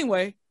 Well,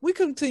 anyway, we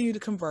continue to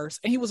converse,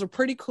 and he was a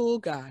pretty cool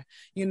guy.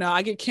 You know,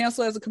 I get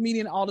canceled as a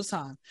comedian all the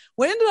time.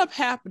 What ended up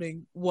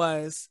happening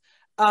was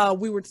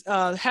we were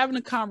having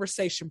a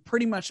conversation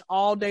pretty much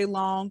all day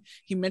long.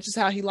 He mentions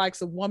how he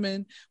likes a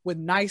woman with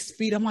nice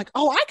feet. I'm like,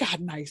 oh, I got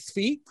nice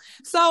feet.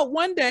 So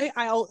one day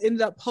I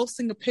ended up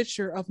posting a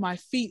picture of my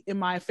feet in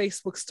my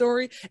Facebook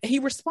story, and he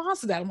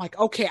responds to that. I'm like,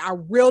 okay, I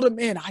reeled him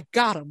in. I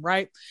got him,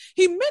 right?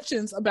 He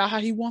mentions about how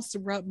he wants to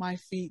rub my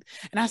feet.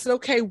 And I said,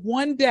 okay,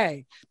 one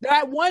day.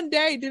 That one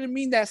day didn't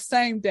mean that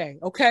same day,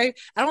 okay?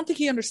 I don't think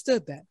he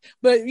understood that.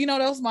 But, you know,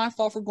 that was my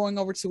fault for going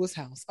over to his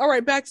house. All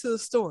right, back to the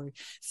story.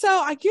 So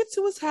I get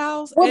to his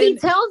house. Well, he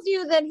tells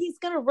you that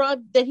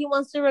he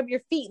wants to rub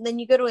your feet, and then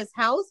you go to his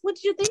house. What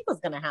did you think was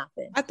going to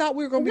happen? I thought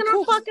we were going to be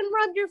cool. Fucking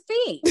rub your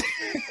feet.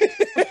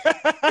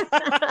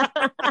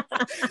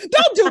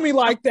 Don't do me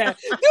like that.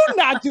 Do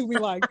not do me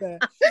like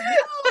that.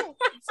 No.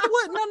 So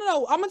what?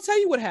 No. I'm gonna tell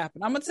you what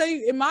happened. I'm gonna tell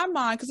you in my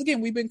mind, because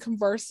again, we've been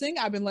conversing.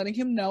 I've been letting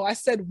him know. I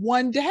said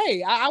one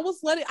day.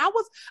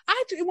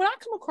 When I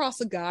come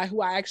across a guy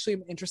who I actually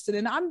am interested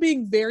in, I'm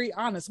being very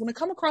honest. When I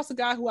come across a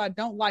guy who I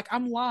don't like,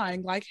 I'm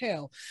lying like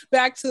hell.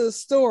 Back to the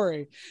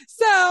story.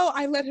 So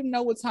I let him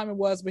know what time it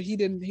was, but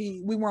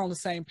we weren't on the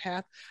same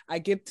path. I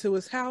get to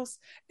his house,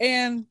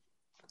 and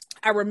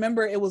I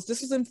remember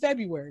this was in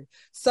February.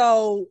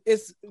 So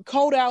it's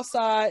cold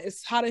outside.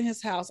 It's hot in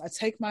his house. I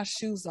take my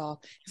shoes off.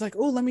 He's like,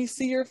 oh, let me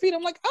see your feet.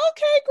 I'm like,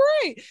 okay,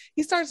 great.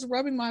 He starts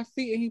rubbing my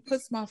feet, and he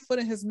puts my foot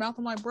in his mouth.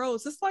 I'm like, bro,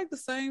 is this like the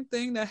same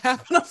thing that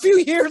happened a few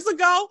years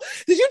ago?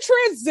 Did you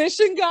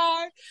transition,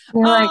 guy?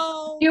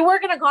 You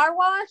work in a car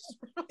wash?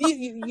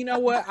 You know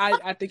what?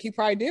 I think he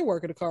probably did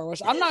work at a car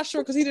wash. I'm not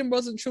sure, because he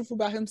wasn't truthful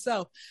about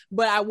himself.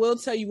 But I will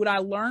tell you what I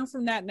learned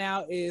from that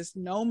now is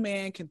no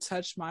man can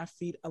touch my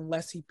feet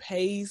unless he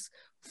pays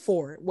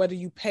for it, whether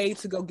you pay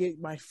to go get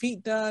my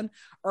feet done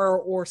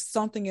or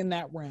something in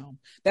that realm.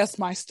 That's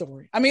my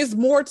story. I mean, it's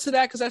more to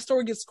that, because that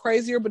story gets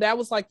crazier, but that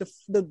was like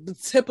the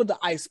tip of the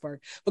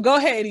iceberg. But go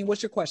ahead, Eddie.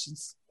 What's your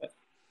questions?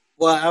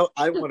 Well,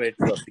 I want to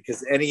interrupt,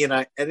 because Eddie and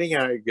I are going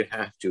to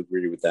have to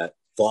agree with that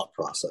thought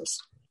process.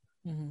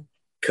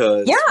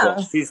 Because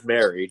she's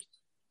married.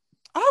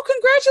 Oh,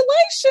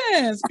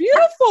 congratulations.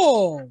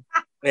 Beautiful.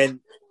 And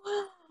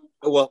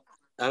well,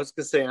 I was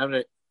going to say,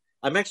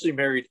 I'm actually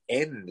married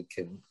and in a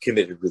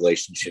committed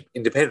relationship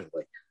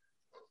independently.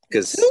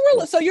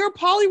 So you're a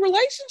poly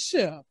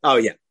relationship. Oh,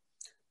 yeah.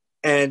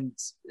 And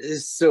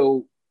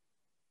so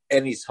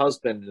Annie's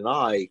husband and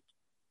I,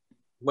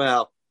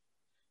 well,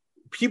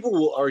 people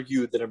will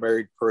argue that a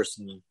married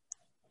person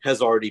has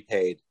already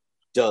paid,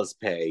 does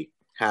pay,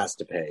 has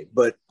to pay.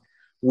 But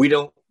we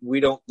don't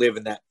live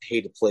in that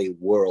pay-to-play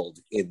world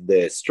in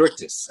the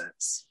strictest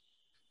sense.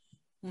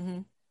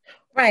 Mm-hmm.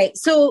 Right.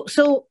 So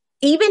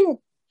even...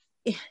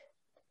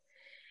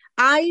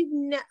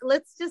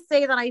 let's just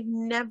say that I've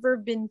never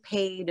been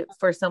paid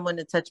for someone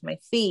to touch my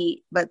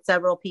feet, but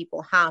several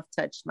people have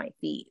touched my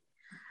feet.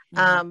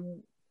 Mm-hmm.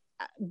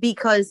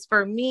 Because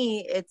for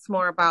me, it's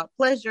more about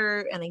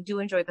pleasure, and I do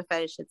enjoy the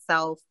fetish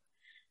itself.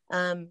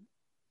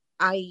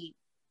 Any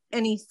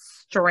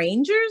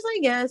strangers, I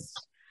guess,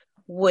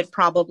 would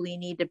probably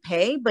need to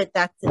pay, but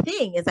that's the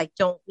thing, is I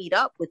don't meet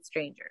up with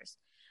strangers.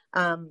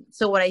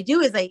 So what I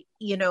do is I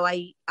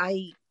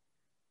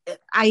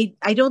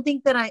don't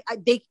think that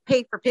they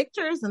pay for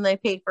pictures, and they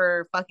pay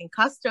for fucking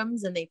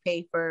customs, and they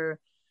pay for,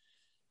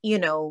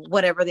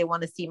 whatever they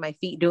want to see my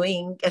feet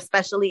doing,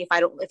 especially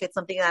if it's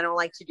something I don't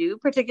like to do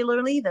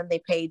particularly, then they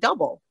pay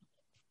double.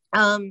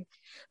 But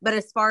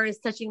as far as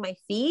touching my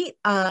feet,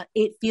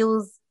 it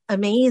feels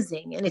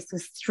amazing, and it's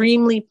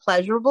extremely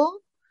pleasurable.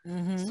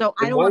 Mm-hmm. So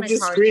I don't want to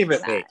scream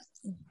at me.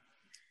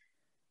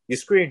 You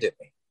screamed at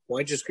me.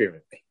 Why'd you scream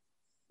at me?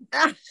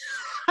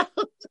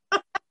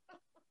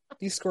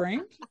 You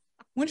screamed?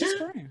 When'd you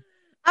scream?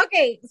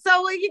 Okay,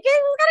 so we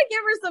gotta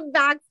give her some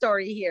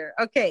backstory here.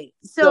 Okay,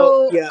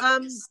 so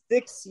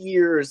 6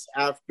 years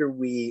after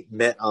we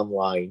met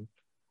online,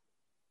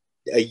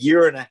 a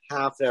year and a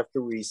half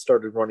after we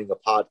started running a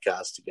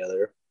podcast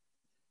together,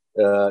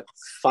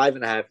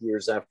 5.5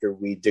 years after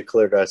we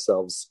declared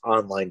ourselves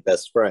online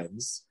best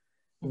friends,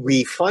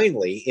 we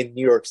finally in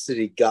New York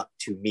City got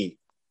to meet.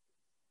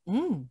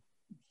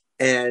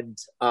 And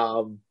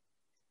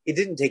it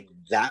didn't take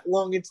that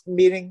long into the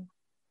meeting.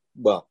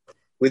 Well,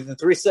 within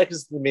 3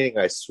 seconds of the meeting,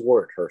 I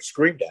swore at her,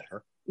 screamed at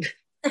her.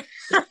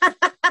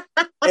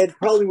 And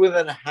probably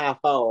within a half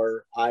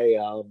hour, I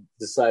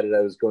decided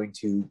I was going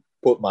to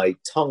put my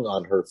tongue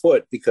on her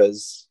foot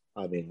because,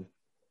 I mean,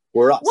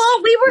 We're us.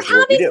 Well, we were This is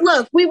what we having, do.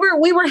 look, we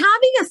were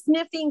having a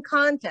sniffing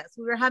contest.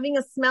 We were having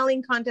a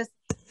smelling contest.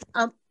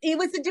 It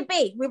was a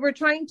debate. We were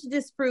trying to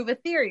disprove a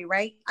theory,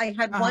 right? I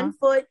had one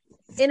foot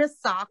in a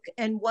sock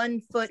and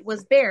one foot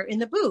was bare in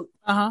the boot.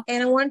 And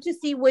I wanted to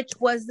see which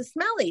was the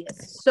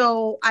smelliest.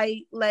 So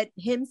I let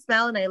him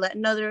smell and I let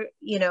another,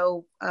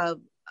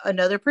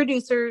 another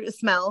producer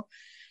smell.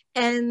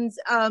 And,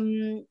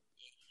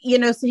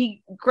 so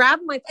he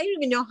grabbed my, I don't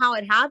even know how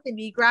it happened.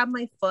 He grabbed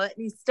my foot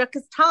and he stuck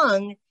his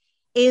tongue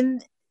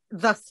in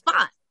the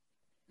spot.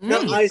 No,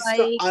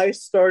 I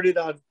started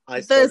on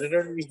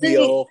the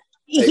heel.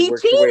 He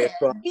cheated.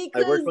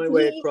 I worked my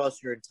way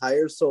across your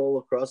entire sole,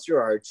 across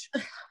your arch.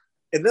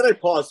 And then I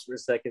paused for a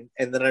second,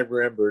 and then I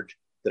remembered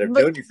that I've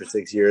known you for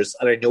 6 years,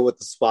 and I know what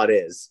the spot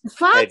is.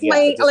 Fuck, I'm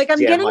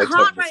getting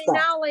hot right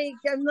now. Like,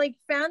 I'm like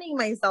fanning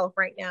myself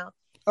right now.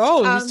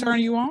 Oh, he's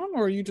turning you on,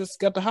 or you just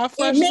got the hot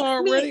flashes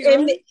already?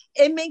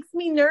 It makes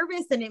me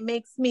nervous, and it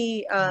makes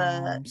me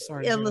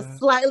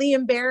slightly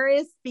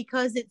embarrassed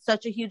because it's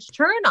such a huge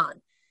turn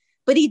on.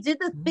 But he did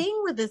the thing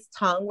with his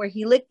tongue where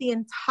he licked the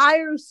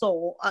entire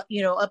sole, up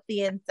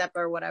the instep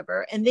or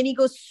whatever. And then he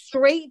goes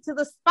straight to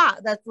the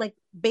spot that's like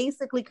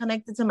basically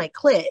connected to my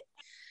clit.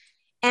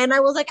 And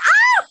I was like,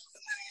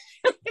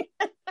 ah!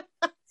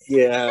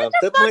 Yeah,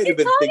 that might have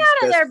been things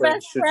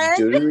best friends shouldn't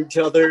do to each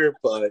other,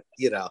 but,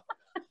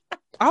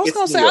 I was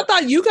going to say, I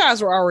thought you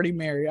guys were already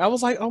married. I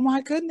was like, oh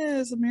my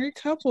goodness, a married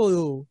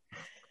couple.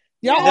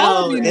 Y'all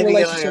all be in a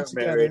relationship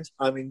together.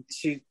 I mean,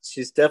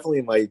 she's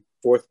definitely my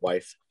fourth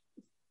wife.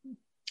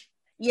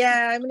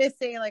 Yeah, I'm gonna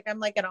say I'm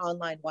like an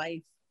online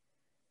wife.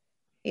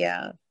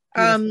 Yeah.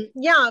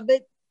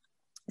 But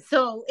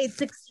so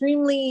it's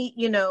extremely,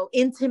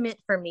 intimate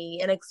for me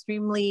and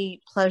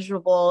extremely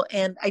pleasurable.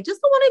 And I just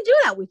don't want to do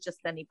that with just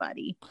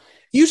anybody.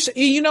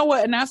 You know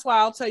what? And that's why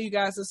I'll tell you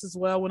guys this as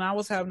well. When I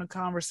was having a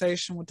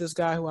conversation with this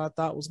guy who I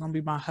thought was going to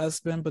be my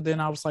husband, but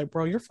then I was like,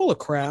 bro, you're full of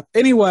crap.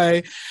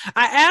 Anyway,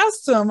 I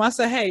asked him, I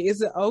said, hey,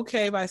 is it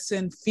okay if I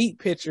send feet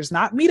pictures,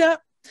 not meet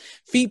up?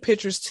 Feet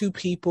pictures to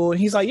people? And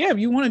he's like, yeah, if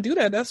you want to do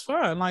that, that's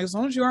fine, like as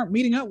long as you aren't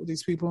meeting up with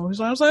these people. I was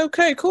like,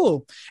 okay,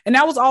 cool. And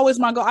that was always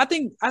my goal. I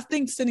think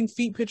sending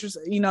feet pictures,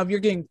 if you're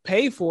getting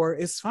paid for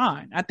it, it's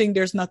fine. I think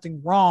there's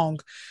nothing wrong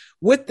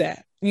with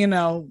that.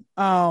 Well,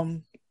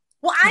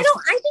 I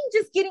think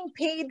just getting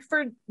paid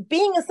for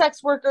being a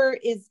sex worker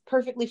is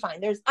perfectly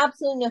fine. There's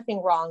absolutely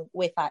nothing wrong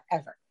with that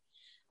ever.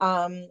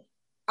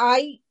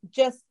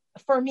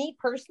 For me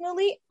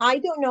personally, I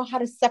don't know how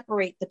to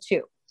separate the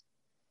two.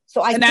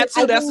 So that's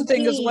the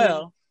thing as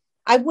well.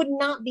 I would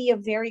not be a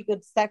very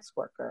good sex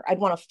worker. I'd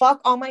want to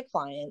fuck all my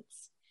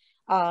clients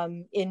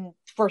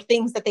for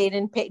things that they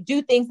didn't pay,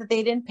 do things that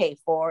they didn't pay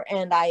for.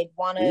 And I'd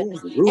want to,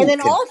 and then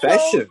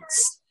confessions.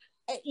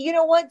 Also, you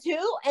know what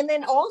too? And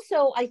then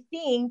also I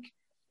think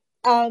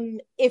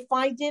if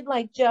I did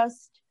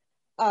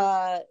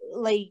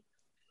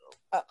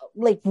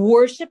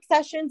worship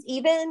sessions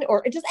even,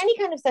 or just any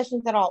kind of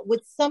sessions at all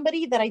with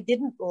somebody that I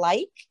didn't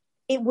like,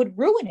 it would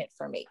ruin it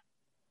for me.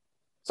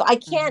 So I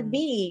can't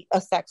be a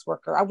sex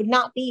worker. I would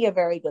not be a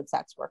very good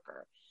sex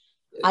worker.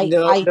 Wait,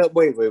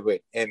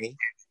 Emmy.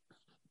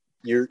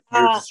 You're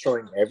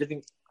destroying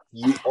everything.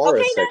 You are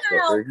a sex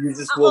worker. You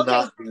just will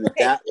not be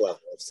that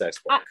level of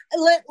sex worker.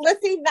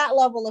 Let's say that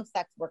level of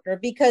sex worker,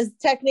 because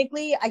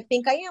technically I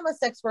think I am a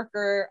sex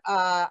worker.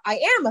 I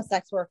am a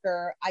sex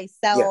worker. I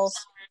sell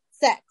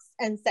sex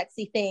and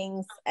sexy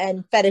things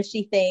and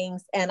fetishy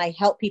things, and I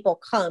help people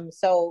come.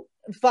 So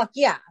fuck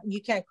yeah,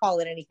 you can't call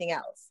it anything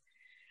else.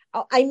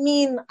 I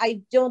mean,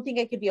 I don't think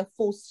I could be a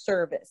full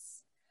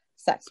service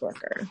sex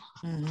worker.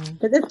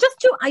 Because it's just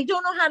too, I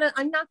don't know how to,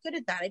 I'm not good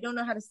at that. I don't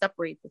know how to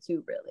separate the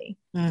two really.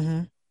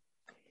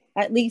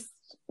 At least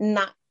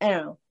not, I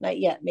don't know, not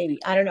yet,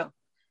 maybe. I don't know.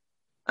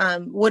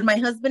 Would my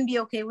husband be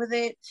okay with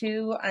it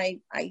too?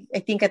 I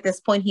think at this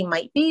point he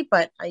might be,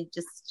 but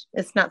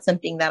it's not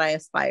something that I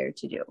aspire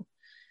to do.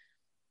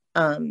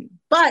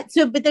 But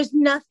there's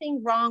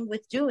nothing wrong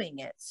with doing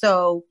it.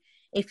 So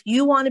if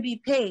you want to be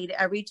paid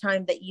every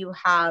time that you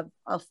have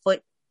a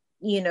foot,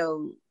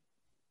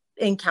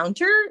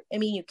 encounter, I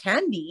mean, you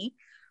can be,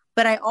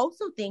 but I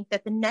also think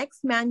that the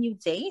next man you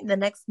date, the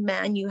next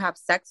man you have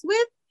sex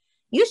with,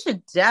 you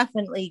should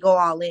definitely go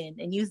all in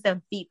and use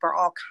them feet for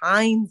all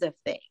kinds of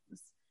things,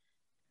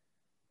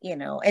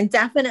 and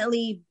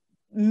definitely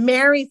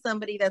marry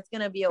somebody that's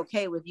going to be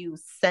okay with you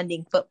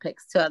sending foot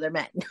pics to other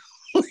men.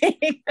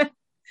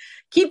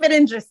 Keep it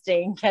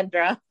interesting,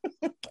 Kendra.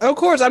 Of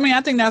course. I mean, I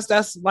think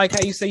that's like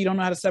how you say you don't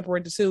know how to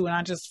separate the two.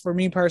 And for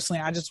me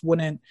personally, I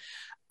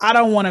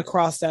don't want to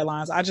cross that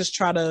lines. I just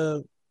try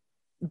to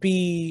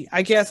be,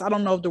 I guess, I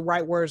don't know if the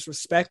right word is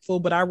respectful,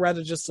 but I'd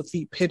rather just the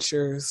feet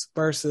pictures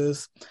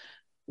versus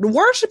the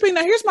worshiping.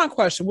 Now, here's my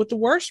question. With the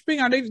worshiping,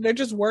 they're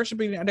just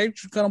worshiping? Are they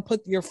going to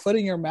put your foot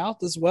in your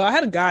mouth as well? I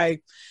had a guy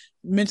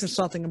mention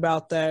something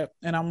about that,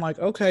 and I'm like,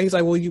 okay. He's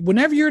like, well,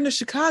 whenever you're in the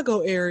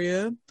Chicago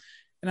area.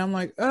 And I'm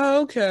like,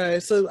 oh, okay.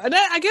 So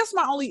I guess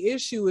my only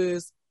issue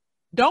is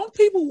don't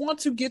people want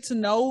to get to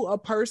know a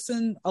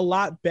person a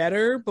lot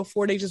better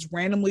before they just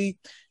randomly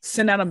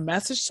send out a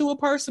message to a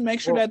person? Make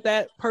sure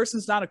that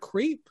person's not a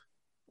creep.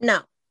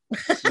 No.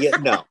 Yeah,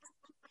 no.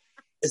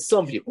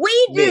 Some people.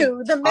 We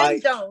do. The men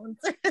don't.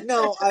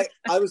 No,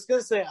 I was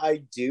going to say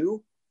I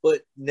do,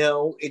 but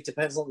no, it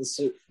depends on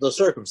the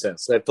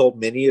circumstance. I've told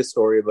many a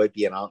story about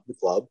being out in the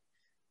club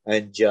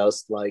and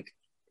just like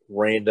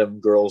random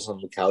girls on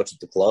the couch at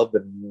the club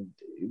and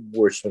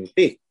worshiping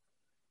feet.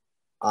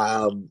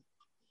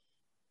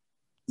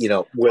 You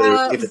know,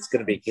 whether if it's going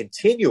to be a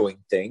continuing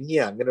thing,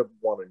 yeah, I'm going to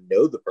want to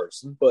know the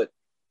person, but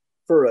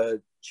for a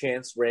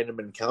chance random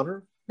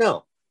encounter,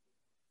 no.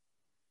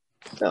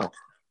 Well,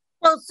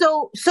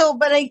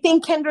 but I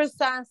think Kendra's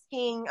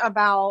asking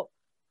about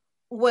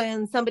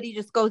when somebody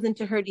just goes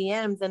into her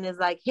DMs and is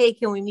like, "Hey,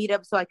 can we meet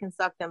up so I can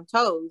suck them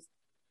toes?"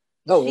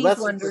 No, well, that's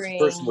wondering...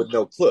 the person with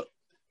no clue.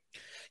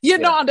 Yeah,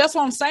 no, that's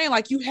what I'm saying.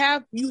 Like you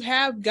have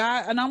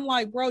guys, and I'm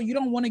like, bro, you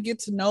don't want to get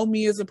to know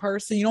me as a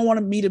person. You don't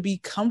want me to be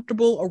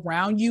comfortable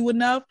around you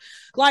enough.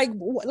 Like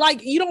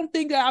you don't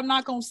think that I'm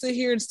not gonna sit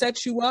here and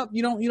set you up.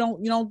 You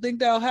don't think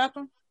that'll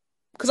happen?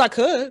 Because I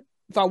could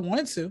if I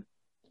wanted to.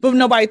 But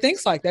nobody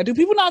thinks like that. Do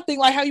people not think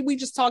like how we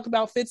just talked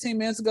about 15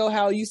 minutes ago,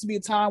 how it used to be a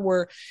time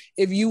where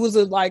if you was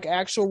a like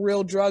actual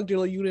real drug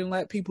dealer, you didn't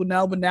let people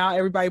know, but now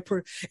everybody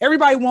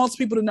wants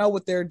people to know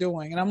what they're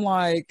doing. And I'm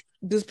like,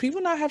 does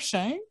people not have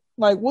shame?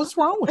 Like, what's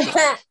wrong with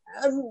that?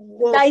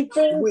 Well, I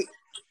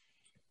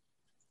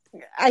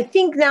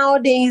think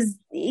nowadays,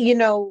 you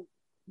know,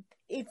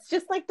 it's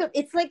just like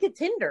it's like a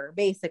Tinder,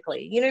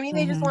 basically. You know what I mean?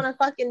 They just want to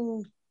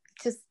fucking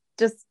just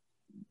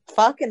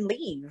fucking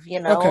leave, you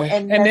know. Okay.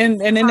 And then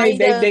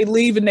they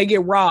leave and they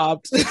get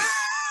robbed.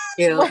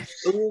 Yeah.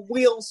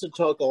 We also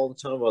talk all the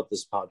time about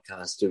this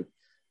podcast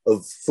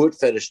of foot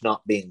fetish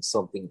not being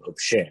something of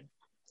shame.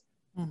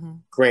 Mm-hmm.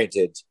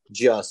 Granted,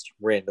 just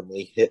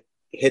randomly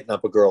hitting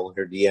up a girl in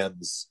her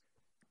DMs,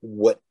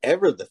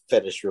 whatever the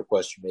fetish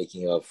request you're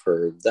making of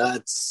her,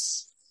 that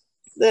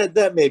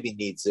maybe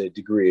needs a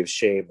degree of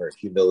shame or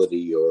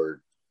humility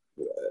or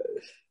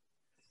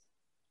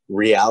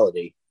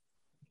reality.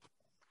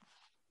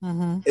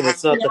 Mm-hmm. And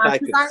it's not the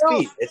fact that it's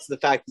feet; it's the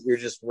fact that you're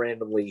just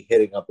randomly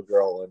hitting up a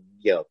girl and,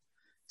 you know,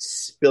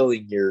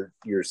 spilling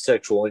your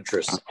sexual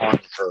interest on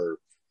her,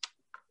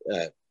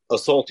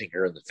 assaulting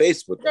her in the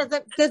face with them.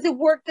 Does it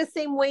work the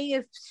same way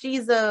if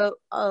she's a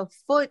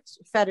foot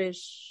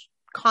fetish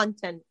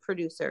content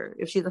producer,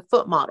 if she's a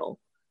foot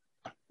model?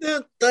 Yeah,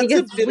 that's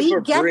because a bit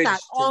of a bridge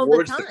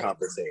towards the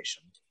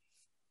conversation.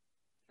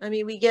 I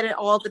mean, we get it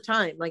all the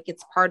time. Like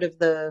it's part of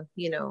the,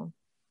 you know,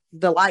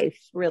 the life,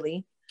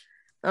 really.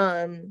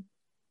 And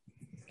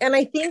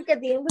I think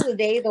at the end of the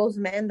day, those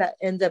men that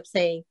end up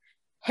saying,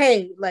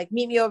 "Hey, like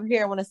meet me over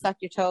here. I want to suck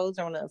your toes.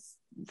 I want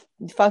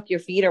to fuck your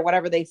feet," or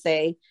whatever they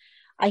say.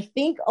 I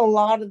think a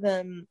lot of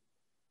them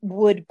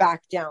would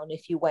back down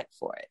if you went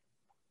for it.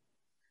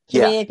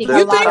 Yeah, you think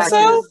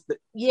so?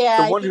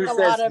 Yeah, the one who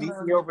says, "Meet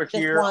me over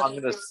here. I'm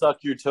going to suck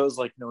your toes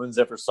like no one's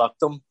ever sucked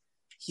them."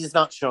 He's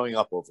not showing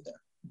up over there.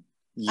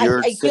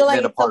 I feel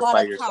like it's a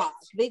lot of talk.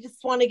 They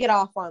just want to get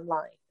off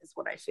online, is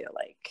what I feel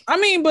like. I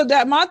mean,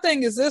 but my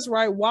thing is this,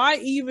 right? Why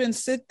even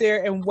sit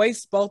there and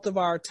waste both of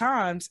our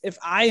times if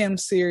I am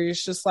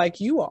serious just like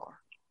you are?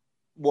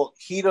 Well,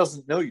 he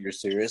doesn't know you're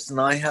serious,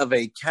 and I have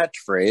a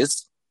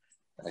catchphrase.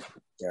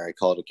 Dare I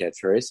call it a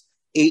catchphrase?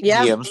 8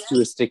 DMs to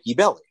a sticky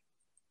belly.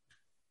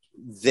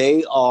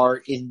 They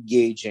are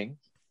engaging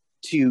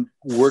to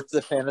work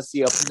the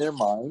fantasy up in their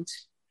mind.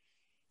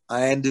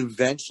 And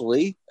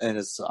eventually,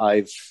 as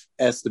I've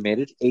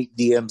estimated, 8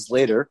 DMs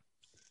later,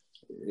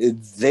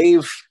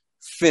 they've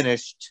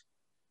finished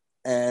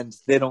and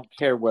they don't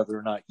care whether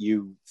or not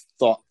you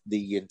thought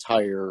the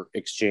entire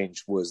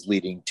exchange was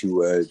leading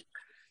to a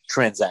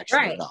transaction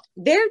or not.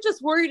 They're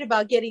just worried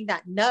about getting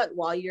that nut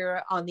while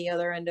you're on the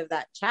other end of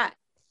that chat.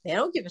 They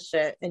don't give a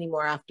shit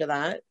anymore after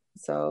that.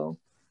 So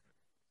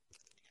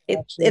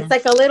it's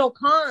like a little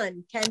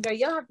con, Kendra.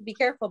 You'll have to be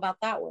careful about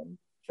that one.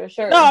 For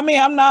sure. No, I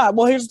mean, I'm not.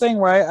 Well, here's the thing,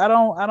 right? I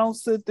don't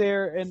sit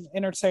there and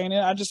entertain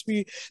it. This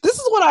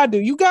is what I do.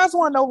 You guys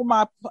want to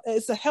know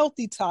it's a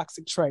healthy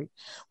toxic trait.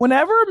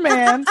 Whenever a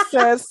man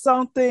says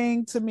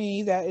something to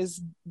me that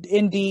is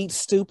indeed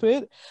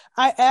stupid,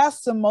 I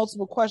ask them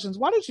multiple questions.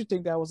 Why did you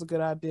think that was a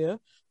good idea?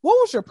 What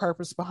was your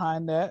purpose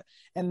behind that?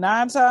 And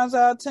 9 times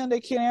out of 10,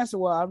 they can't answer.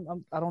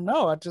 Well, I don't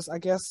know. I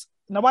guess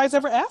nobody's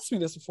ever asked me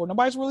this before.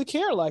 Nobody's really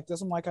cared like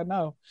this. I'm like, I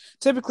know.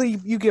 Typically,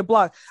 you get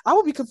blocked. I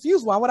would be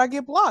confused. Why would I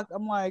get blocked?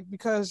 I'm like,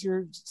 because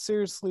you're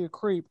seriously a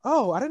creep.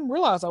 Oh, I didn't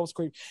realize I was a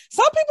creep.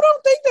 Some people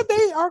don't think that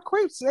they are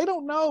creeps. They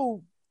don't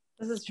know.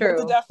 This is true.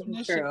 What the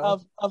definition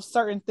of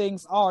certain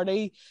things are.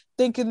 They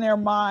think in their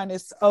mind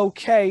it's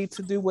okay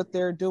to do what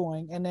they're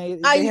doing, and they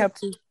have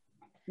to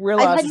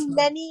realize. I've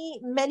had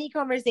many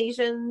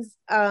conversations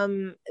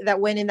that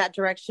went in that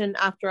direction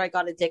after I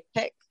got a dick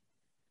pic.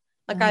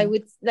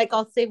 Like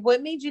I'll say,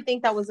 what made you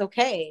think that was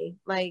okay?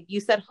 Like you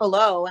said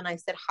hello and I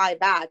said hi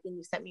back and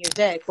you sent me your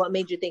dick. What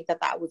made you think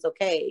that was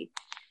okay?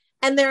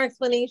 And their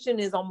explanation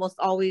is almost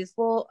always,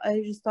 well,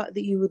 I just thought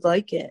that you would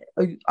like it.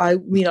 I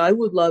mean, I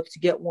would love to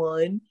get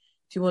one.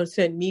 Do you want to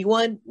send me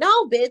one?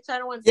 No, bitch, I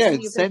don't want to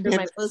send you a picture of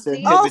my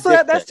pussy. Oh, so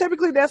that's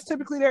typically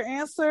their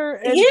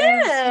answer.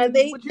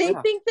 They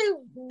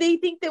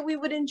think that we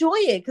would enjoy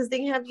it because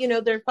they have,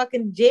 their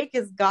fucking dick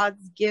is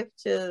God's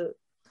gift to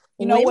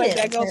women. What?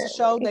 That goes to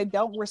show they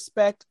don't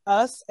respect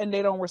us and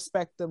they don't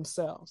respect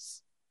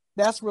themselves.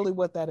 That's really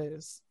what that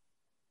is.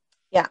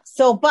 Yeah.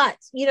 So, but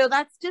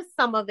that's just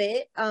some of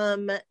it.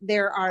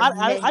 There are.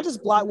 I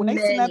just block when they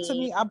send that to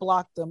me. I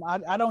block them.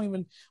 I don't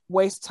even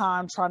waste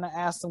time trying to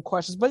ask them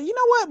questions. But you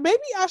know what?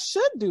 Maybe I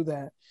should do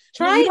that.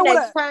 Try it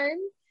next time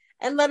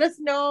and let us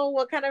know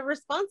what kind of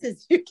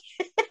responses you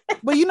get.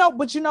 But you know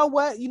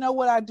what? You know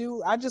what I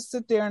do? I just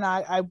sit there and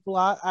I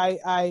block.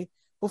 I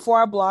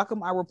before I block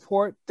them, I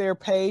report their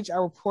page. I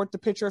report the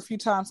picture a few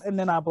times, and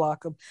then I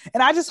block them.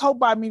 And I just hope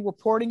by me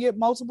reporting it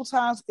multiple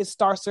times, it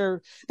starts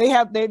their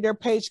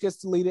page gets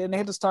deleted, and they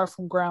have to start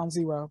from ground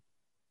zero.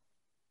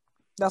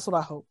 That's what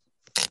I hope.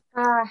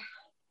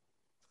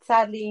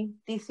 Sadly,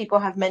 these people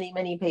have many,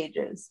 many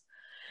pages.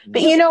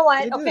 But you know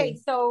what? Okay,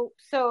 so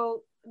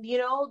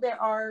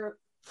there are,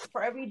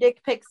 for every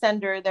dick pic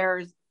sender,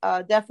 there's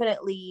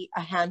definitely a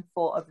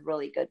handful of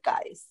really good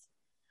guys.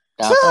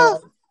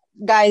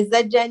 Guys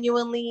that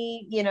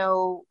genuinely,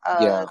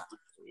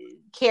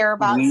 care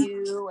about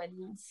you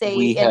and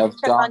say and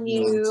check on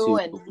you,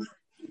 and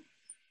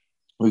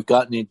we've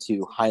gotten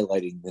into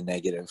highlighting the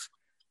negative,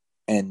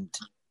 and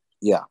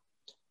the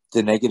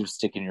negative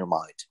stick in your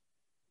mind.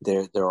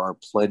 There are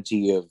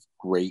plenty of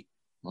great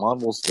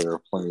models. There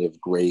are plenty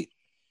of great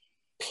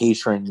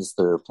patrons.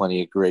 There are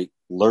plenty of great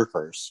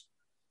lurkers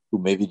who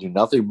maybe do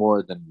nothing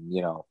more than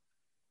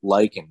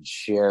like and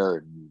share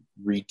and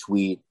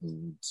retweet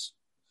and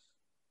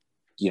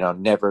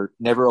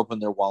never open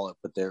their wallet,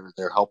 but they're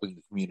helping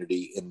the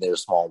community in their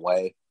small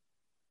way.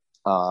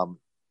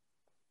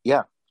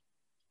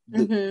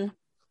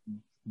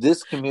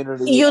 This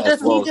community,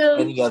 as well as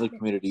any other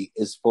community,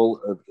 is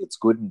full of its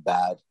good and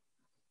bad.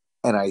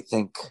 And I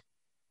think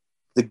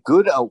the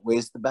good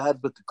outweighs the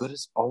bad, but the good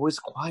is always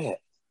quiet.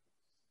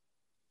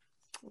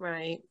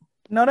 Right.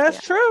 No, that's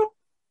true.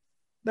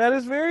 That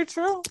is very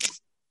true.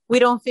 We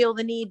don't feel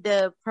the need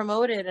to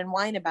promote it and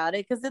whine about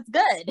it because it's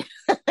good.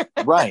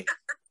 Right.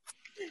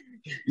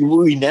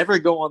 We never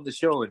go on the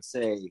show and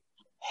say,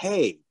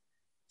 hey,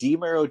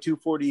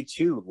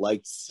 DMarrow242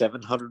 liked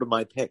 700 of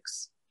my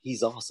pics.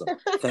 He's awesome.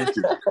 Thank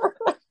you.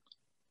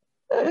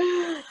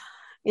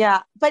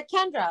 Yeah. But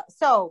Kendra,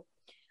 so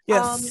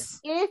yes.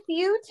 If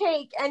you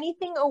take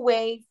anything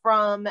away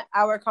from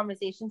our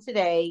conversation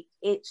today,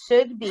 it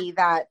should be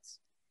that,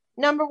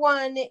 number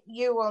one,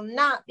 you will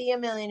not be a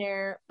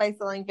millionaire by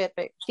selling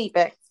feet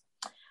pics.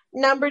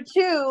 Number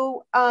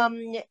two,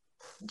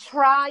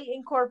 try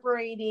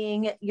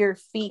incorporating your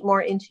feet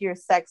more into your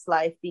sex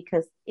life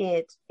because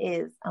it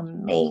is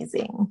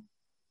amazing.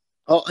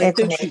 Oh, I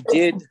think she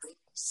did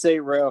say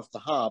right off the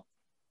hop,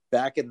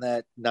 back in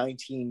that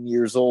 19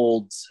 years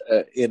old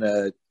in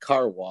a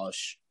car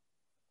wash,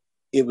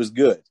 it was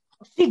good.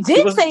 She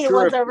did say it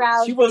was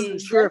arousing. She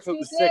wasn't sure if it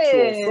was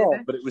sexual assault,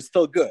 but it was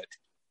still good.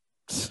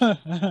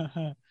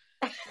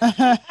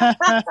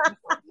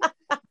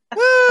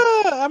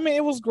 I mean,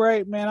 it was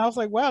great, man. I was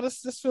like, wow,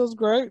 this feels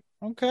great.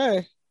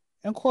 Okay.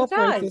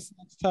 Incorporate this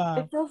next time.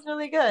 It feels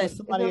really good.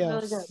 Somebody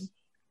else. Really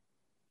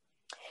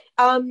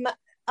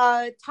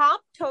good.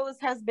 Top toes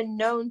has been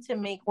known to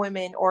make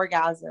women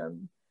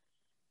orgasm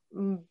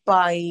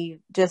by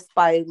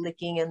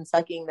licking and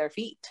sucking their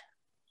feet.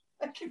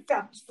 I can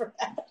vouch for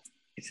that.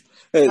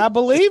 I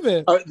believe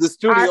it. The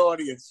studio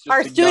audience.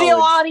 Our studio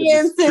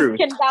audience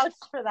can vouch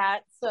for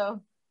that.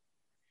 So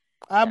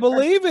I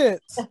believe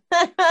it.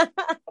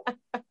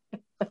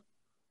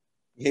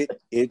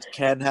 It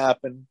can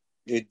happen.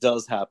 It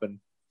does happen.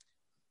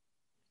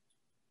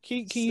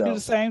 Can you do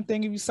the same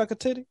thing if you suck a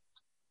titty?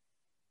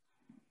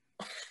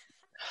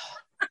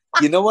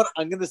 You know what?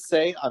 I'm going to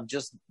say I'm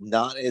just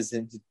not as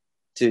into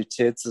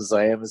tits as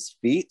I am as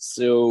feet.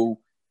 So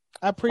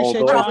I appreciate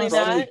although your I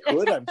probably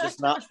could, I'm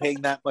just not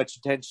paying that much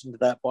attention to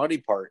that body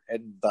part.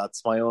 And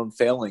that's my own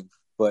failing.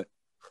 But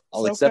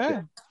I'll accept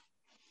it.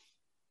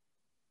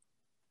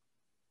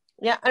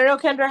 Yeah, I don't know,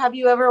 Kendra, have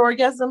you ever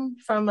orgasmed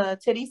from a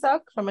titty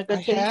suck? From a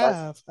good titty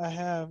suck? I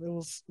have. It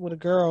was with a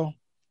girl.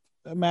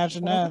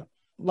 Imagine that.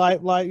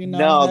 Like,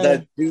 No,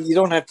 that you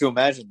don't have to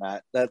imagine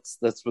that. That's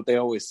what they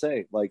always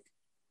say. Like,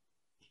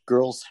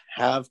 girls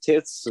have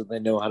tits, so they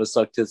know how to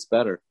suck tits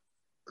better.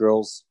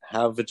 Girls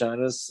have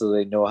vaginas, so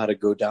they know how to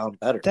go down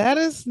better. That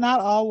is not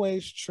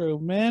always true.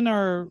 Men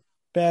are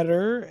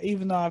better,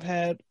 even though I've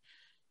had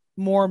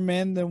more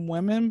men than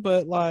women,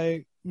 but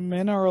like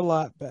men are a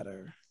lot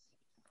better.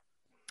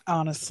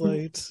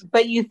 Honestly.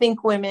 But you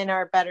think women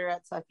are better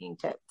at sucking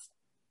tits?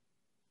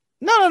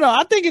 No.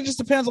 I think it just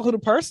depends on who the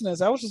person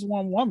is. I was just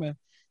one woman.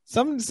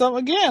 Some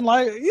again,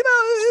 like, it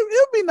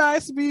would be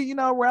nice to be,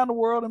 around the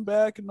world and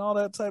back and all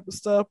that type of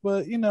stuff.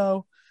 But,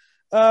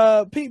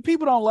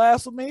 People don't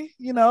last with me.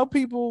 You know,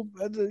 people,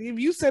 if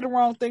you say the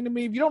wrong thing to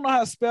me, if you don't know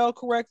how to spell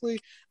correctly,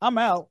 I'm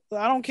out.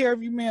 I don't care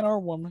if you man or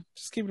woman.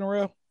 Just keeping it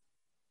real.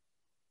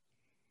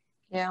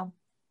 Yeah.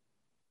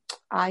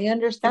 I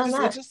understand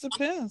that. It just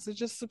depends. It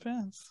just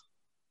depends.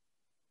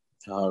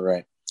 All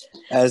right.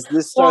 As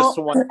this starts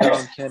to wind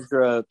down,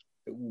 Kendra,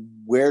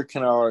 where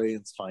can our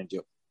audience find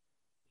you?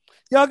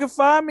 Y'all can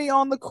find me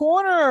on the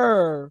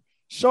corner,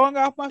 showing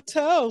off my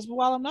toes. But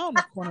while I'm not on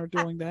the corner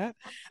doing that,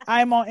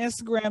 I am on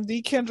Instagram,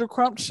 The Kendra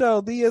Crump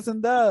Show. The is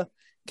in the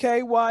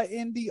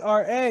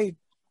KYNDRA.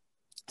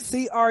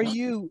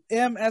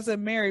 CRUM as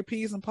in Mary,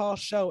 P as in Paul,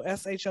 Show,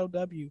 SHOW.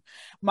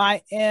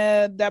 My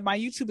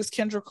YouTube is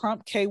Kendra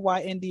Crump,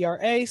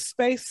 KYNDRA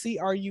space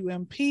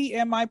CRUMP,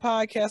 and my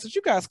podcast that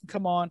you guys can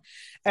come on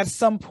at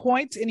some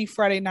point any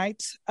Friday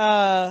night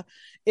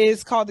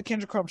is called The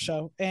Kendra Crump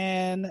Show.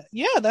 And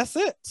yeah, that's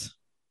it.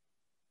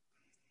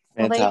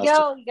 Well, there you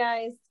go, you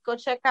guys. Go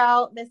check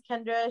out Miss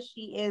Kendra.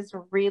 She is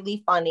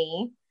really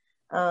funny.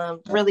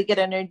 Really good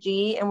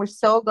energy, and we're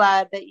so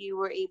glad that you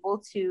were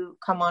able to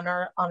come on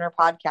our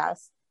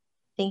podcast.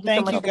 Thank you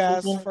so much, you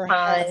guys, for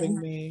having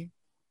me.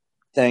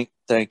 Thank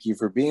you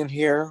for being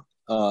here.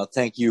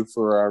 Thank you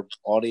for our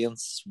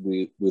audience.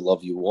 We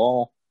love you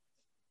all.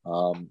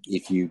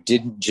 If you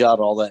didn't jot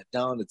all that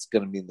down, it's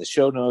going to be in the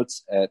show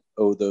notes at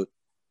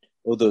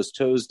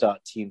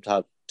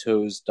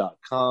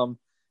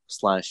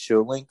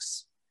ohthosetoes.teamtoptoes.com/show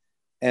links.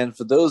 And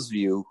for those of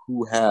you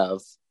who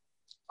have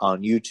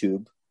on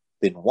YouTube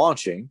been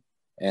watching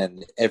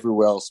and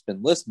everywhere else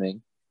been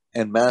listening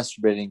and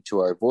masturbating to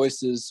our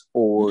voices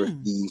or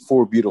the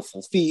 4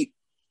 beautiful feet,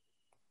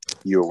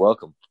 you're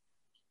welcome.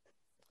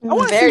 I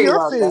want to see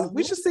your feet.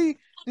 We should see.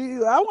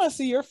 I want to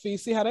see your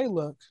feet. See how they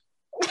look.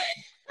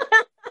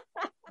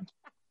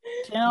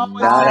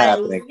 Not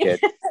happening, kid.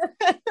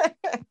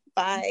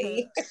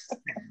 Bye.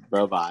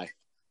 Bye-bye.